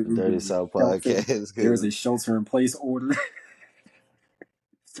Dirty South Podcast. There is a shelter-in-place order.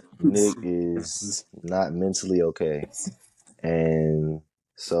 Nick is not mentally okay, and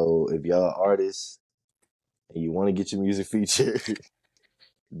so if y'all are artists and you want to get your music featured,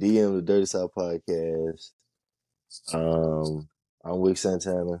 DM the Dirty South Podcast. I'm Wick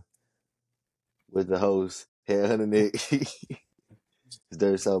Santana with the host, Headhunter Nick. It's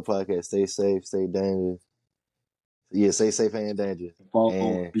Dirty South Podcast. Stay safe, stay dangerous. Yeah, stay safe and dangerous.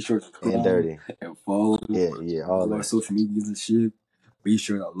 Be sure to and dirty. And follow. Yeah, all our social medias and shit. Be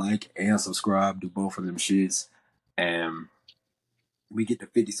sure to like and subscribe to both of them shits. And we get to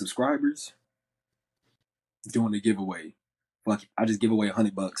 50 subscribers. Doing the giveaway. Fuck it. I just give away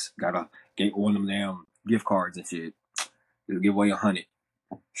 $100. Gotta get one of them damn gift cards and shit. Just give away 100.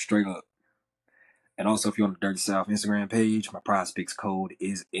 Straight up. And also, if you're on the Dirty South Instagram page, my Prize Picks code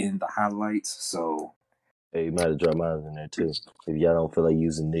is in the highlights. So, hey, you might have dropped mine in there too. If y'all don't feel like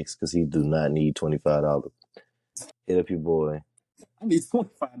using Nick's, because he do not need $25. Hit up your boy. I need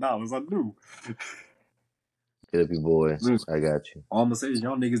 $25. I do. Hit up your boy. I got you. All I'm gonna say is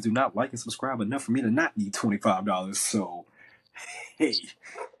y'all niggas do not like and subscribe enough for me to not need $25. So, hey.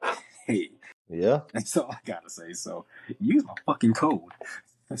 Yeah. That's all I gotta say. So, use my fucking code.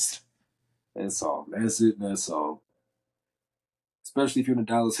 That's all. That's it. That's all. Especially if you're in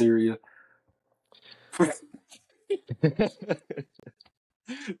the Dallas area.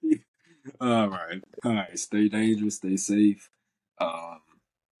 All right. Stay dangerous. Stay safe.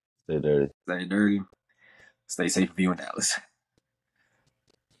 Stay dirty. Stay dirty. Stay safe if you're in Dallas.